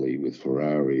in Italy with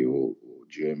Ferrari or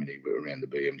Germany around the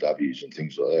BMWs and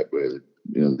things like that, where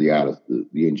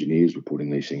the engineers were putting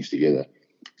these things together.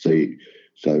 So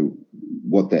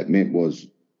what that meant was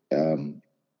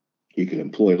you could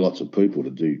employ lots of people to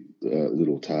do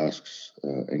little tasks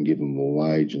and give them more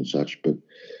wage and such, but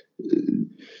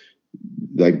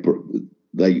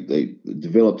they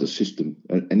developed a system.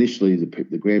 Initially,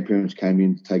 the grandparents came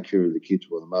in to take care of the kids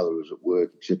while the mother was at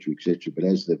work, et cetera, but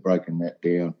as they've broken that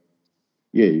down,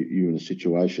 you're in a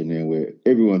situation now where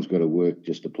everyone's got to work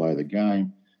just to play the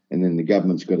game, and then the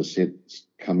government's got to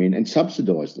come in and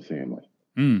subsidise the family.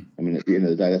 I mean, at the end of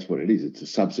the day, that's what it is. It's a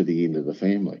subsidy into the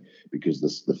family, because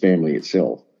the family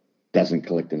itself doesn't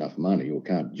collect enough money or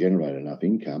can't generate enough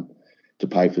income to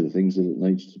pay for the things that it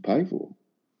needs to pay for.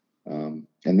 And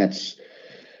that's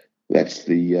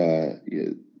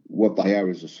the what they are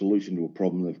is a solution to a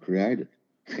problem they've created.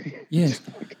 Yes.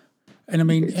 And I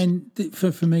mean,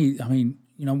 for me, I mean,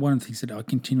 one of the things that I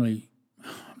continually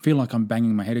feel like I'm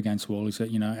banging my head against the wall is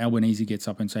that, Albanese gets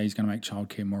up and says he's going to make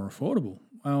childcare more affordable.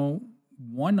 Well,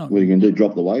 why not? What are you going to do,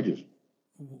 drop the wages?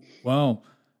 Well,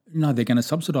 no, they're going to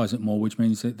subsidise it more, which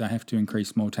means that they have to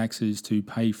increase more taxes to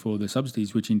pay for the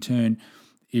subsidies, which in turn,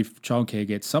 if childcare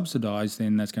gets subsidised,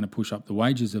 then that's going to push up the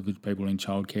wages of the people in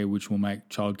childcare, which will make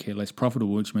childcare less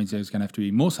profitable, which means there's going to have to be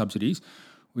more subsidies,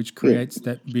 which creates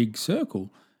that big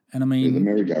circle. And I mean, the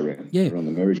merry-go-round. Yeah, we're on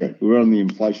the merry-go. We're on the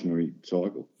inflationary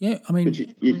cycle. Yeah, I mean, but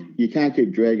you can't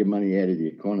keep dragging money out of the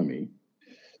economy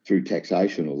through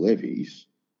taxation or levies,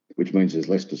 which means there's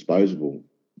less disposable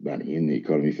money in the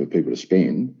economy for people to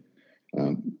spend,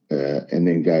 and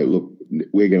then go, look,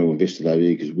 we're going to invest it over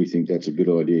here because we think that's a good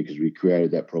idea because we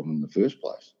created that problem in the first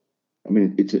place. I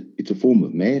mean, it's a form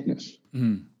of madness.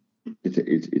 Mm.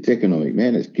 It's economic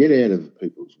madness. Get out of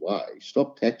people's way.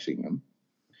 Stop taxing them.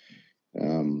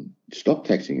 Stop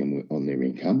taxing them on their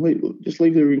income. Just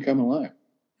leave their income alone.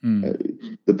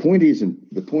 Mm. The point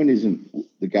isn't the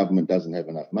government doesn't have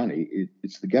enough money.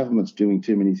 It's the government's doing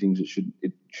too many things it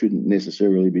shouldn't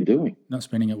necessarily be doing. Not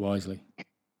spending it wisely.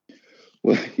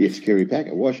 Well, yes, Kerry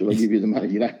Packer. Why should I give you the money?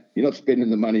 You're not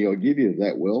spending the money I give you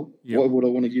that well. Yep. Why would I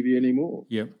want to give you any more?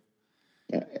 Yep.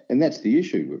 And that's the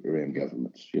issue around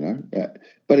governments,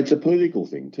 But it's a political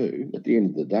thing too. At the end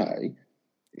of the day,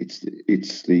 it's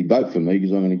the vote for me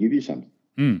because I'm going to give you something.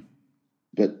 Mm.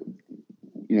 But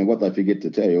what they forget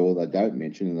to tell you, or they don't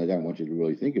mention, and they don't want you to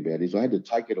really think about, is I had to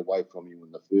take it away from you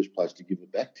in the first place to give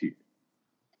it back to you.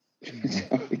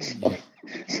 So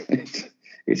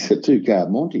it's a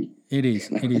two-card Monty. It is,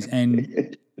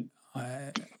 and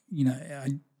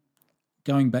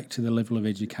going back to the level of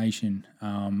education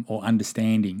or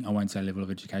understanding, I won't say level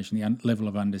of education, the level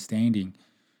of understanding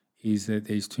is that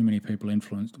there's too many people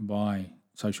influenced by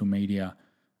social media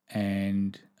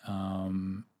and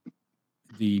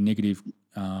the negative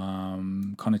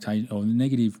connotation or the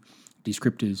negative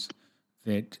descriptors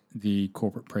that the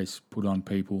corporate press put on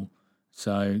people.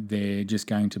 So they're just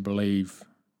going to believe,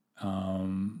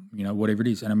 whatever it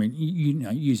is. And I mean,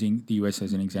 using the US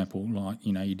as an example, like,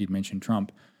 you did mention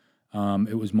Trump.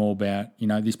 It was more about,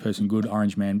 this person good,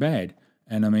 orange man bad.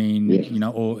 And I mean, Yeah.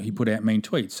 or he put out mean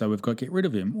tweets, so we've got to get rid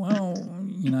of him. Well,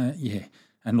 yeah.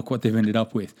 And look what they've ended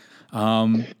up with.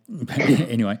 But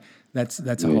anyway, that's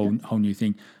a whole new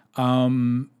thing.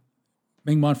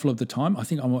 Being mindful of the time, I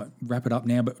think I might wrap it up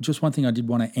now. But just one thing I did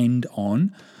want to end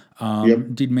on.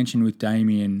 Did mention with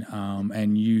Damien,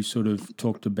 and you sort of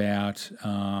talked about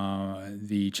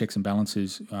the checks and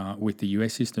balances with the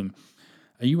US system.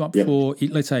 Are you up for?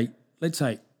 Let's say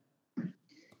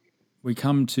we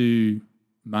come to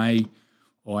May,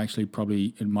 or actually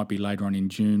probably it might be later on in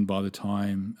June by the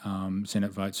time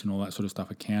Senate votes and all that sort of stuff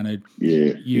are counted.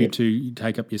 You two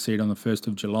take up your seat on the 1st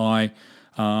of July.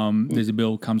 There's a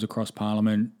bill comes across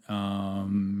Parliament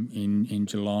in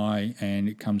July, and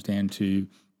it comes down to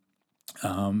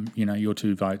your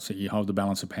two votes that you hold the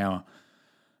balance of power.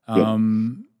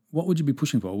 What would you be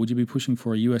pushing for? Would you be pushing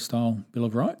for a US style Bill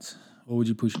of Rights, or would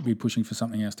you be pushing for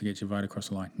something else to get your vote across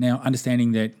the line? Now,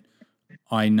 understanding that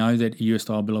I know that a US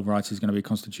style Bill of Rights is going to be a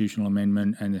constitutional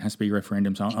amendment and it has to be a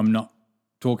referendum, so I'm not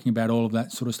talking about all of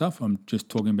that sort of stuff. I'm just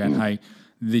talking about, hey,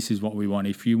 this is what we want.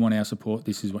 If you want our support,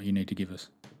 this is what you need to give us.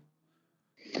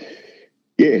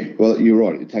 Yeah, well, you're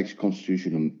right. It takes a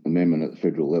constitutional amendment at the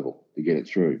federal level to get it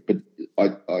through. But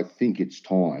I think it's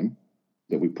time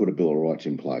that we put a Bill of Rights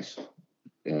in place,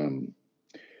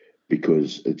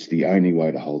 because it's the only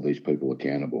way to hold these people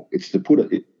accountable. It's to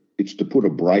put a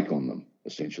brake on them,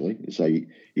 essentially, to say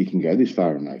you can go this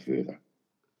far and no further,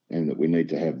 and that we need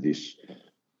to have this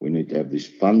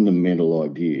fundamental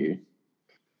idea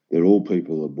that all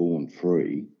people are born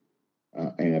free,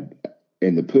 and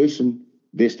the person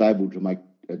best able to make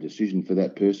a decision for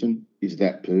that person is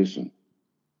that person.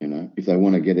 If they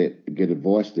want to get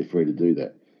advice, they're free to do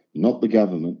that. Not the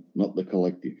government, not the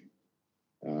collective.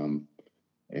 And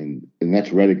that's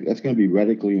that's going to be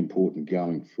radically important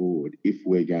going forward if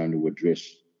we're going to address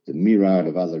the myriad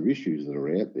of other issues that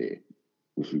are out there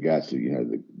with regards to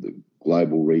the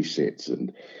global resets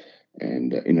and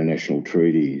international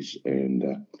treaties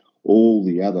and all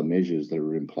the other measures that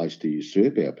are in place to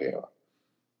usurp our power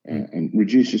and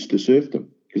reduce us to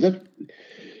serfdom. Because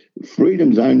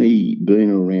freedom's only been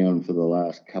around for the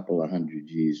last couple of 100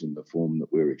 years in the form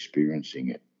that we're experiencing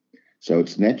it. So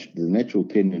it's the natural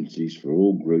tendencies for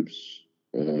all groups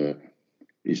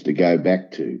is to go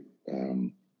back to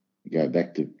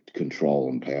control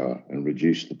and power and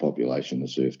reduce the population to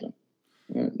serfdom.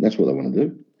 That's what they want to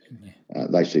do.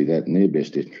 They see that in their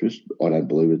best interest. I don't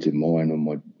believe it's in mine or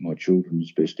my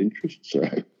children's best interest. So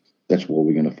that's why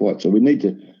we're going to fight. So we need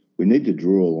to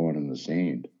draw a line in the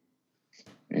sand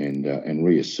and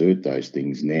reassert those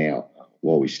things now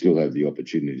while we still have the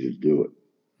opportunity to do it.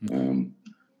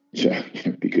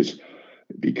 Because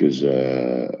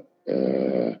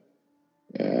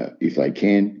if they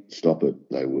can stop it,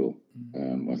 they will.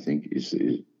 I think is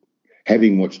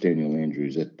having watched Daniel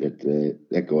Andrews,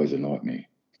 that guy's a nightmare.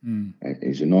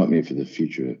 He's a nightmare for the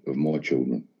future of my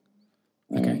children.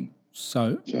 Okay,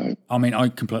 so I mean, I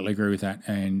completely agree with that,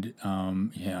 and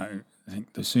I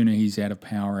think the sooner he's out of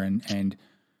power and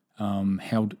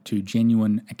held to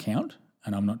genuine account,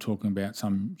 and I'm not talking about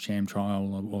some sham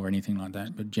trial or anything like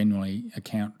that, but genuinely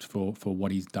account for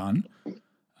what he's done,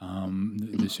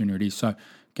 the sooner it is. So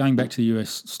going back to the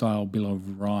US-style Bill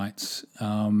of Rights,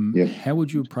 how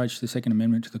would you approach the Second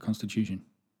Amendment to the Constitution,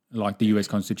 like the US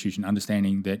Constitution,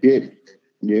 understanding that... Yeah.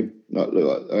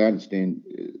 Look, I understand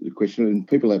the question, and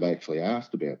people have actually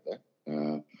asked about that.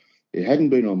 It hadn't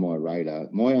been on my radar.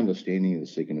 My understanding of the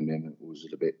Second Amendment was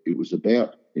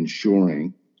about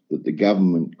ensuring that the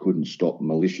government couldn't stop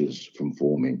militias from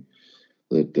forming,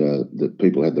 that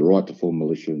people had the right to form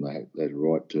militia, and they had a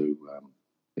right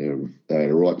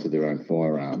to their own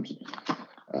firearms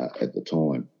at the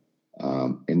time.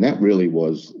 And that really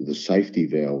was the safety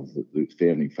valve that the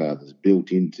founding fathers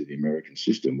built into the American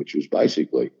system, which was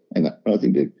basically, and I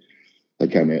think they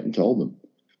came out and told them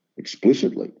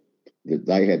explicitly that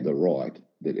they had the right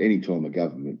that any time a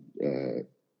government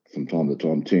from time to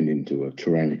time turned into a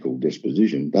tyrannical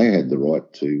disposition, they had the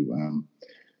right to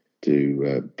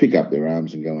pick up their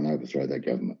arms and go and overthrow that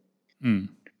government.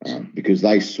 Because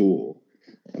they saw,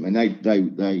 I mean, they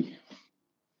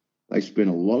spent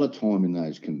a lot of time in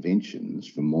those conventions,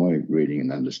 from my reading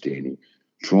and understanding,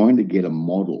 trying to get a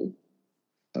model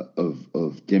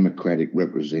of democratic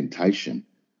representation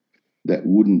that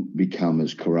wouldn't become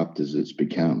as corrupt as it's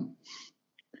become.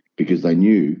 Because they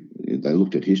knew, they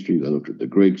looked at history, they looked at the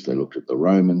Greeks, they looked at the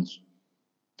Romans,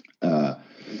 and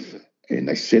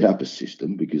they set up a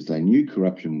system because they knew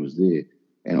corruption was there.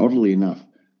 And oddly enough,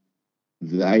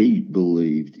 they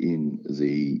believed in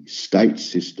the state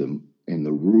system and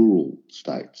the rural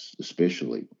states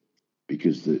especially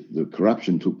because the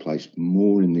corruption took place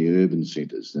more in the urban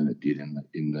centres than it did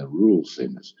in the rural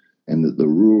centres, and that the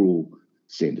rural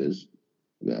centres,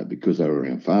 because they were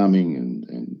around farming and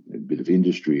a bit of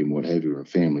industry and what have you, and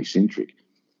family centric,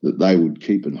 that they would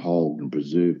keep and hold and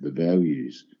preserve the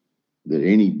values that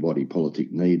any body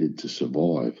politic needed to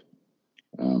survive.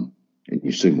 And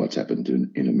you've seen what's happened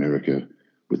in America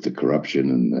with the corruption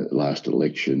and the last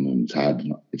election, and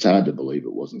it's hard to believe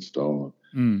it wasn't stolen.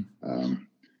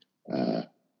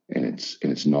 And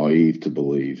it's naive to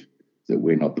believe that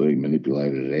we're not being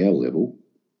manipulated at our level.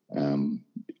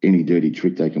 Any dirty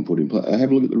trick they can put in place.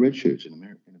 Have a look at the red shirts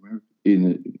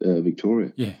in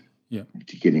Victoria. Yeah.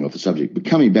 Getting off the subject, but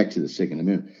coming back to the Second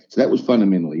Amendment. So that was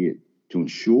fundamentally it, to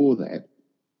ensure that,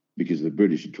 because the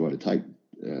British had tried to take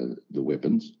the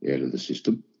weapons out of the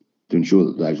system, to ensure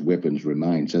that those weapons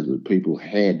remained, so that the people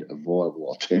had a viable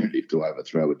alternative to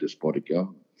overthrow a despotic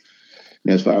government.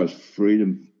 Now, as far as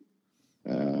freedom,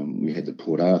 we had the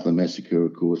Port Arthur massacre,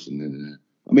 of course, and then,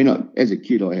 as a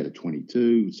kid, I had a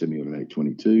 22, semi-automatic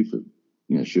 22 for,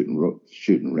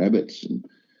 shooting rabbits, and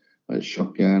I had a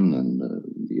shotgun, and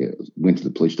went to the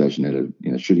police station, had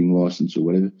a shooting license or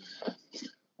whatever.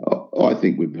 I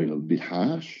think we've been a bit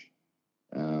harsh,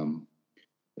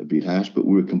 but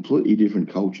we're a completely different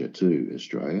culture too,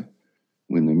 Australia.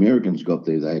 When the Americans got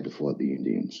there, they had to fight the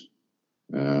Indians.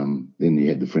 Then you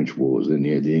had the French wars, then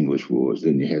you had the English wars,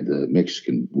 then you had the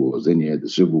Mexican wars, then you had the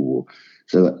Civil War.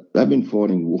 So they've been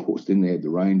fighting wars. Then they had the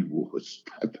Range Wars.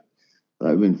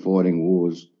 They've been fighting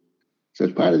wars. So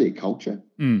it's part of their culture,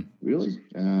 really.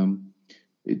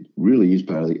 It really is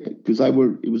part of because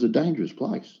it was a dangerous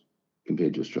place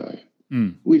compared to Australia.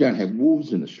 We don't have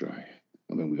wolves in Australia.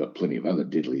 I mean, we've got plenty of other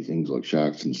deadly things like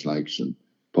sharks and snakes and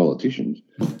politicians.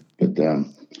 But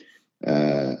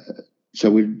so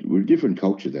we're a different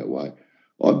culture that way.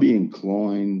 I'd be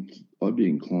inclined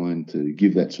to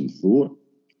give that some thought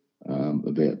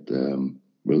about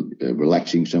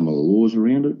relaxing some of the laws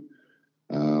around it.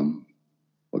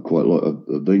 I quite like.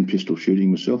 I've been pistol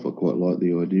shooting myself. I quite like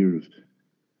the idea of,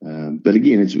 but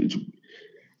again, it's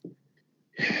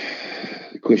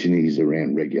the question is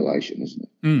around regulation, isn't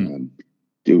it?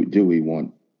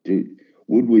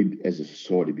 Would we as a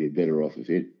society be better off if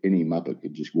any muppet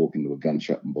could just walk into a gun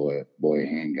shop and buy a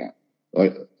handgun?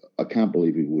 I can't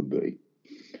believe it would be.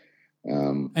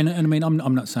 And I mean,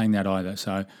 I'm not saying that either.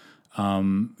 So,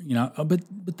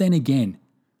 but then again,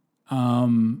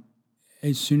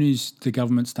 as soon as the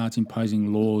government starts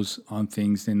imposing laws on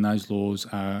things, then those laws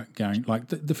are going, like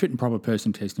the fit and proper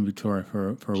person test in Victoria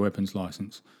for a weapons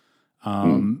license.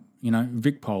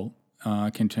 VicPol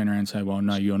can turn around and say, well,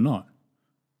 no, you're not.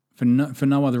 For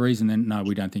no other reason than, no,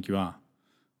 we don't think you are.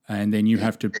 And then you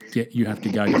have to go to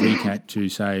VCAT to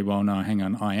say, well, no, hang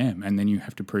on, I am. And then you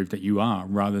have to prove that you are,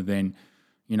 rather than,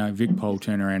 VicPol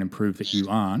turn around and prove that you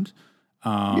aren't,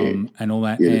 and all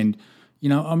that. Yeah. And,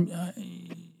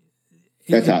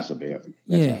 that's us about.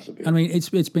 I mean,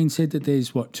 it's been said that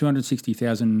there's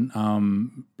 260,000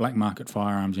 black market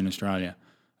firearms in Australia.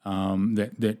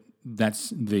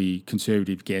 That's the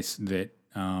conservative guess that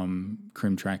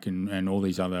Crimtrack and all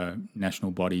these other national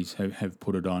bodies have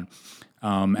put it on.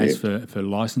 As for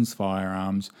licensed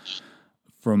firearms,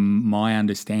 from my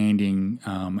understanding,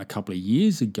 a couple of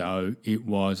years ago, it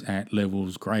was at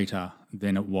levels greater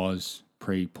than it was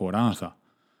pre-Port Arthur.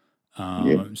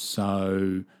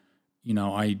 So,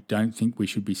 I don't think we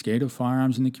should be scared of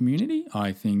firearms in the community.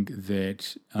 I think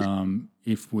that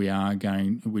if we are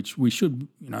going, which we should,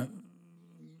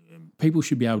 people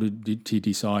should be able to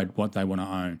decide what they want to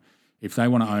own. If they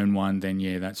want to own one, then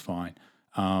that's fine.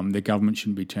 The government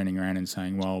shouldn't be turning around and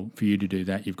saying, well, for you to do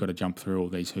that, you've got to jump through all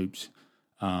these hoops.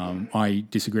 I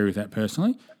disagree with that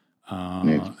personally,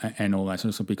 and all that sort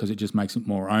of stuff, because it just makes it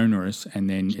more onerous, and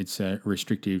then it's a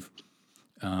restrictive,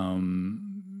 for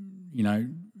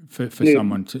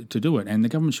someone to do it. And the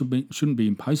government shouldn't be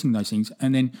imposing those things.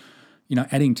 And then,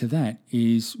 adding to that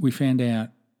is, we found out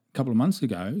a couple of months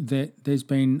ago that there's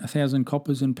been 1,000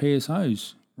 coppers and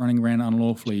PSOs running around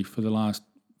unlawfully for the last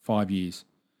 5 years.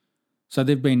 So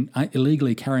they've been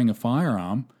illegally carrying a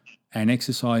firearm and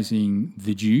exercising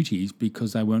the duties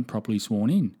because they weren't properly sworn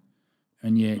in.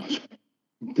 And yet,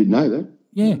 didn't know that.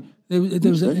 Yeah, there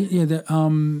was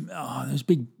a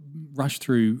big rush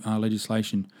through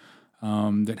legislation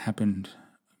that happened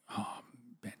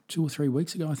about 2 or 3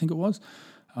 weeks ago, I think it was.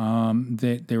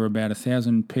 That there were about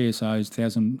 1,000 PSOs,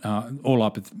 1,000 all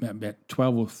up, about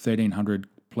 12 or 1,300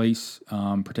 police,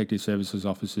 protective services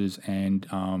officers, and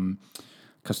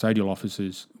custodial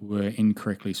officers were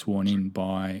incorrectly sworn in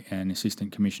by an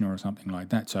assistant commissioner or something like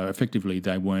that. So effectively,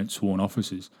 they weren't sworn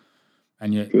officers.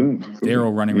 and yet Sure. they're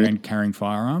all running around carrying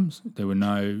firearms. There were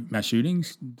no mass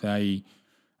shootings.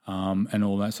 And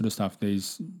all that sort of stuff. But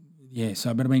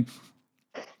I mean,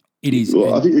 it is.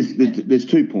 Well, I think there's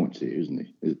 2 points here, isn't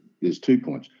there? There's 2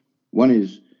 points. One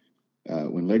is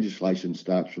when legislation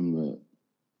starts from the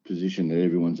position that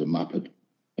everyone's a muppet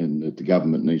and that the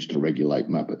government needs to regulate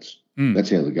muppets. That's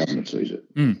how the government sees it,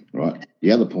 right?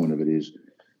 The other point of it is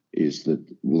that,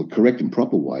 well, the correct and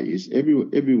proper way is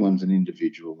everyone's an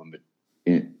individual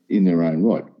in their own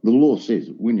right. The law says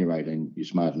when you're 18, you're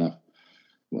smart enough.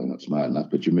 Well, not smart enough,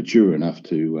 but you're mature enough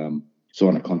to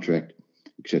sign a contract,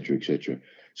 et cetera, et cetera.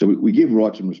 So we give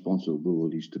rights and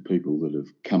responsibilities to people that have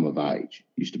come of age.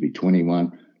 It used to be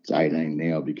 21, it's 18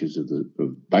 now because of the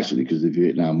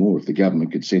Vietnam War. If the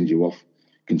government could send you off,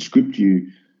 conscript you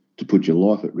to put your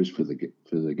life at risk for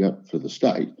the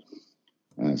state,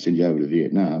 send you over to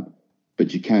Vietnam,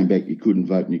 but you came back, you couldn't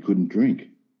vote and you couldn't drink.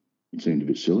 It seemed a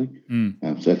bit silly.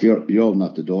 So if you're old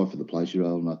enough to die for the place, you're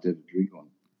old enough to have a drink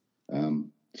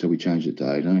on. So we changed it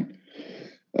to 18.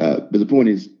 But the point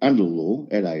is, under the law,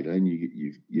 at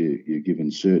 18, you're given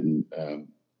certain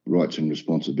rights and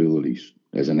responsibilities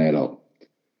as an adult.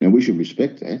 Now, we should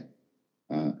respect that,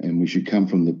 and we should come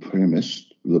from the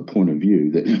point of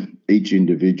view that each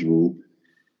individual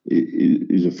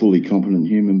is a fully competent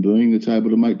human being that's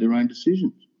able to make their own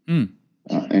decisions.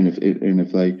 And if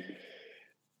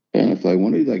they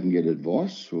want to, they can get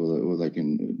advice or they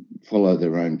can follow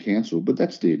their own counsel, but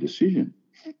that's their decision.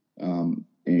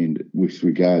 And with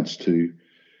regards to,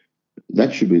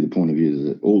 that should be the point of view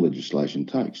that all legislation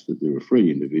takes, that they're a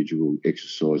free individual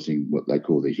exercising what they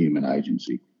call the human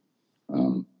agency.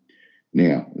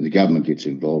 Now, the government gets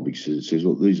involved because it says,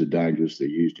 look, these are dangerous, they're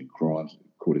used in crimes,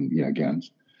 according to,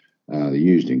 guns. They're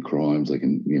used in crimes, they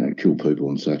can, kill people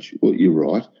and such. Well, you're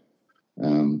right.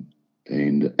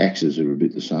 And axes are a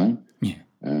bit the same. Yeah.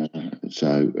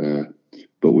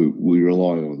 But we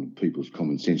rely on people's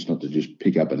common sense not to just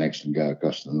pick up an axe and go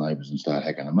across to the neighbours and start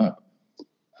hacking them up.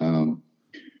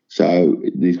 So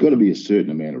there's got to be a certain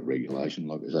amount of regulation.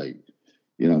 Like I say,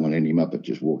 you don't want any muppet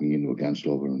just walking into a gun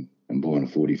store and buying a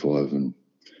 45 and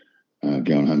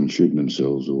going home and shooting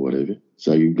themselves or whatever.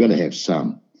 So you've got to have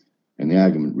some. And the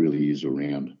argument really is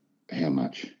around how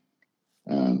much.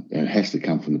 And it has to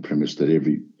come from the premise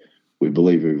that we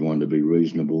believe everyone to be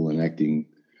reasonable and acting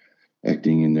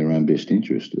in their own best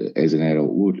interest, as an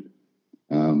adult would.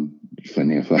 Far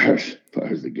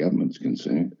as the government's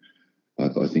concerned, I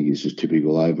think it's just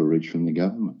typical overreach from the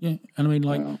government. Yeah, and I mean,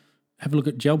 have a look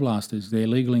at gel blasters. They're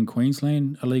legal in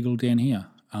Queensland, illegal down here.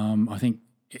 I think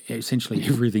essentially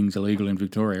everything's illegal in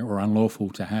Victoria or unlawful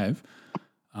to have.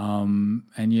 And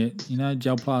yet,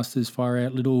 gel blasters fire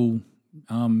out little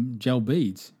gel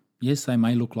beads. Yes, they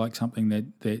may look like something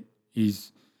that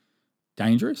is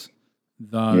dangerous,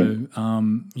 though.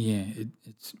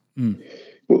 It's.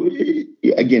 Well,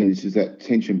 again, this is that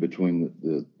tension between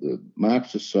the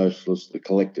Marxist socialists, the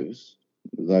collectivists,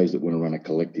 those that want to run a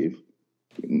collective.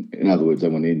 In other words, they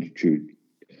want to intrude.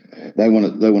 They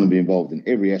want to be involved in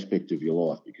every aspect of your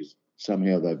life because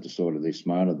somehow they've decided they're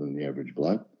smarter than the average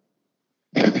bloke.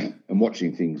 And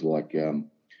watching things like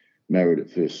Married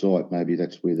at First Sight, maybe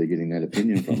that's where they're getting that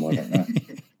opinion from. I don't know.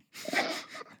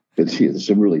 But there's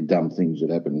some really dumb things that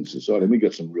happen in society. And we've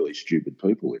got some really stupid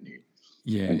people in here.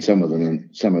 Yeah. And some of them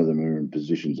are in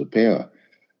positions of power.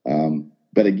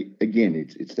 But again,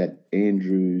 it's that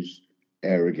Andrew's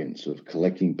arrogance of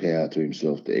collecting power to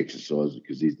himself to exercise it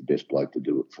because he's the best bloke to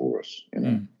do it for us,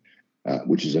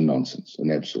 which is an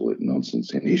absolute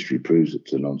nonsense. And history proves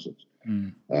it's a nonsense.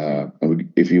 And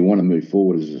if you want to move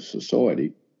forward as a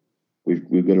society,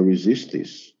 we've got to resist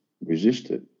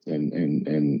it,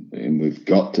 and we've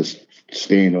got to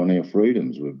stand on our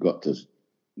freedoms. We've got to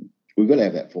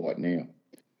have that fight now.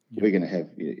 Yep. We're going to have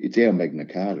it's our Magna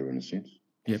Carta in a sense.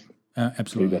 Yep,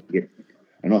 absolutely.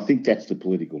 And I think that's the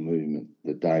political movement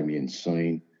that Damien's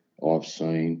seen, I've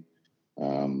seen,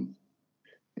 and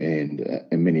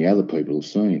many other people have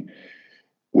seen.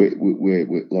 We'll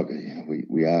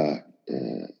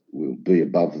be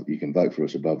above. You can vote for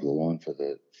us above the line for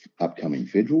the upcoming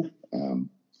federal.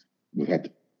 We've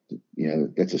had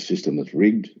to, that's a system that's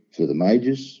rigged for the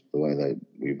majors, the way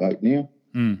we vote now.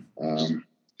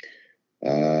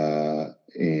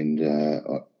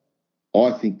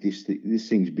 I think this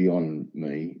thing's beyond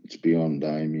me. It's beyond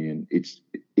Damien.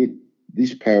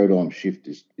 This paradigm shift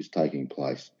is taking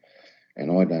place,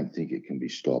 and I don't think it can be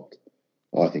stopped.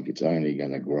 I think it's only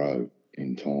going to grow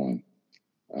in time.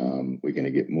 We're going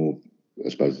to get more. I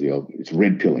suppose it's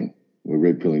red pilling. We're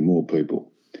red pilling more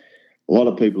people. A lot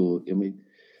of people. I mean,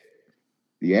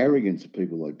 the arrogance of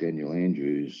people like Daniel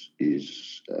Andrews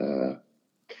is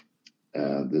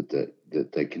that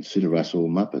they consider us all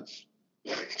Muppets.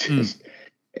 Just,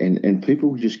 and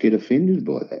people just get offended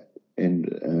by that,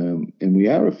 and we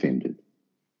are offended,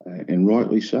 and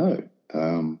rightly so.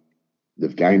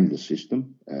 They've gamed the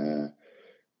system,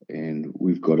 and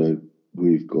we've got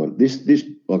this.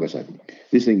 Like I say,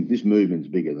 this movement's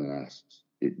bigger than us.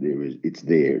 It's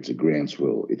there. It's a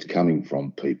groundswell. It's coming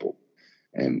from people,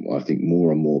 and I think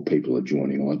more and more people are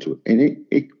joining onto it. And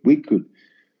we could,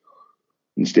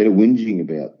 instead of whinging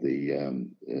about the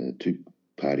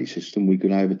two-party system, we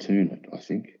could overturn it. I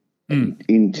think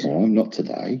in time, not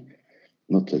today.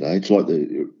 Not today. It's like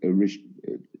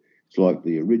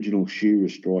the original shearer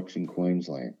strikes in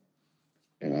Queensland.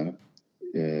 You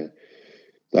know,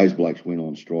 those blokes went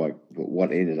on strike, but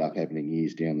what ended up happening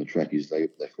years down the track is they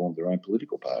formed their own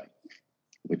political party,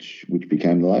 which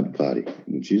became the Labor Party,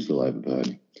 which is the Labor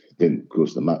Party. Then, of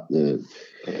course, the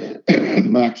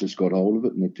Marxists got hold of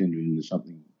it and they turned it into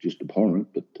something just abhorrent.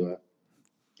 But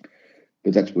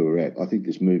that's where we're at. I think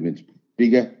this movement's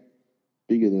bigger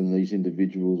than these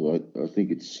individuals. I think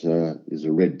there's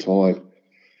a red tide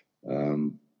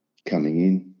coming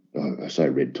in. I say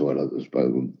red tide, I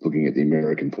suppose, looking at the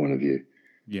American point of view.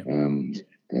 Yeah.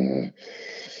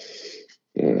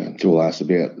 To us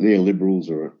about their Liberals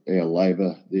or our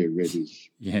Labor, their red is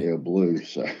our blue.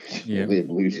 So their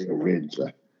blues are red.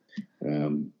 So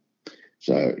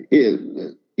so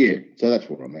that's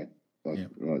where I'm at.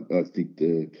 I think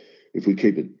if we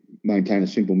maintain a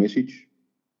simple message,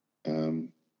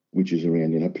 which is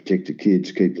around, protect the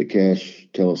kids, keep the cash,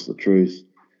 tell us the truth,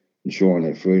 ensure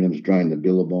our freedoms, drain the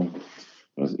billabong.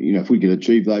 If we could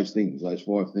achieve those things, those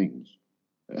 5 things,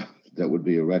 that would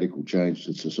be a radical change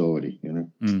to society.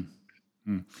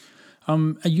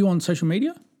 Are you on social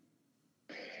media?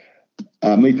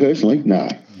 Me personally, no.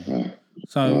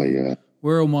 So,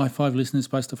 where are all my 5 listeners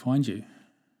supposed to find you?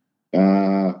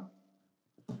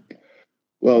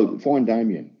 Well, find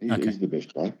Damien. He's the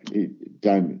best bloke.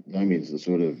 Damien's the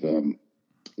sort of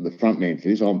the front man for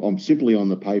this. I'm simply on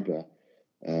the paper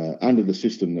under the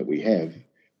system that we have.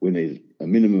 We need a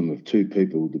minimum of 2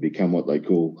 people to become what they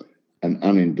call an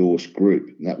unendorsed group.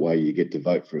 And that way you get to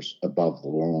vote for us above the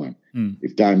line.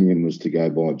 If Damien was to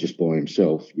go just by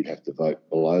himself, you'd have to vote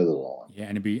below the line. Yeah,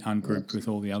 and it'd be ungrouped with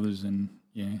all the others, and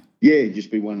it'd just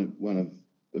be one of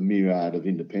a myriad of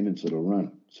independents that'll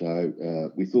run.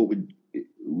 So we thought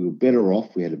we were better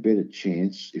off. We had a better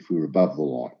chance if we were above the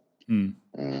line.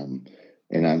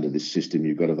 And under this system,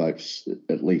 you've got to vote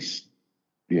at least.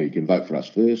 You can vote for us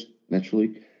first,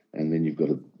 naturally, and then you've got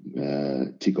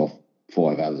to tick off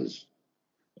 5 others.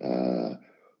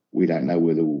 We don't know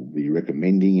whether we'll be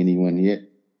recommending anyone yet,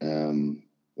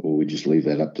 or we just leave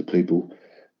that up to people.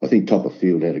 I think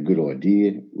Topperfield had a good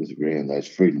idea with around those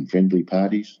freedom-friendly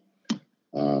parties,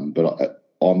 but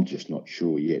I'm just not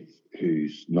sure yet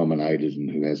who's nominated and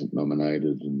who hasn't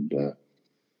nominated.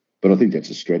 But I think that's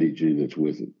a strategy that's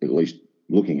worth at least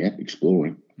looking at,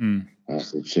 exploring,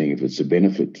 seeing if it's a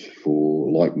benefit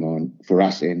for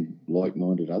us and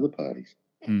like-minded other parties.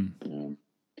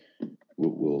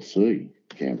 We'll see,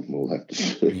 Cam. We'll have to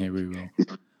see. Yeah, we will.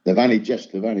 They've only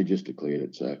just declared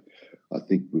it, so I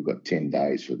think we've got 10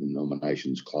 days for the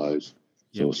nominations closed.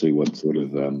 So we'll see what sort of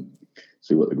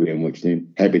see what the groundwork's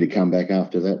then. Happy to come back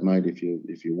after that, mate, if you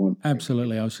want.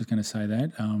 Absolutely. I was just going to say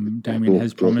that. Damien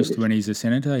has promised when he's a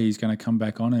senator, he's going to come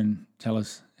back on and tell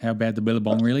us how bad the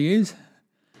billabong really is.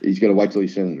 He's got to wait till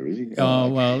he's senator, is he? Oh,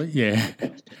 well, yeah.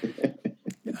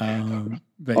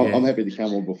 But I'm happy to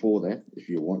come on before that if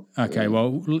you want. Okay,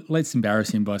 well, let's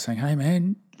embarrass him by saying, hey,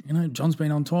 man, John's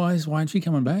been on twice. Why aren't you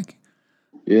coming back?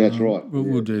 Yeah, that's right.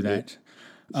 We'll do that.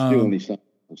 I'm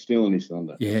still on his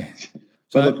thunder. Yeah.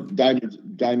 But look,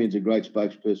 Damien's a great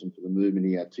spokesperson for the movement.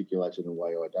 He articulates it in a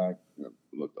way I don't.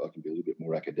 Look, I can be a little bit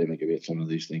more academic about some of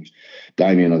these things.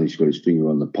 Damien, I think, has got his finger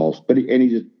on the pulse. But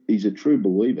he's a true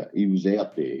believer. He was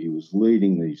out there. He was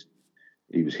leading these.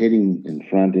 He was heading and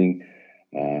fronting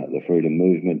the freedom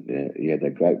movement. He had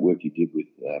that great work he did with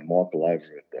Michael over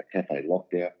at Cafe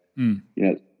Lockdown.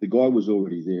 The guy was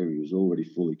already there. He was already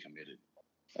fully committed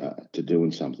to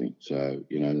doing something. So,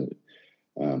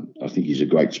 I think he's a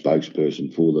great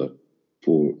spokesperson for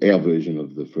our version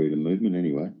of the freedom movement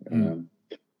anyway.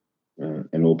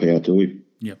 And all power to him.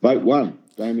 Yep. Vote 1,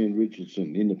 Damien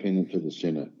Richardson, independent for the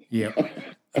Senate. Yeah.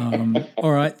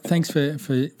 All right. Thanks for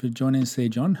joining us there,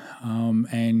 John.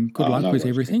 And good luck with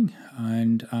everything.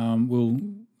 And we'll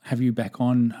have you back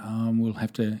on. We'll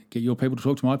have to get your people to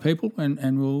talk to my people,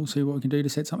 and we'll see what we can do to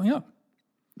set something up.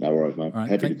 No worries, mate. Right,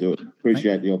 happy to do it.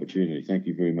 Appreciate the opportunity. Thank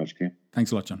you very much, Cam.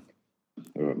 Thanks a lot, John.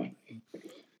 All right, mate.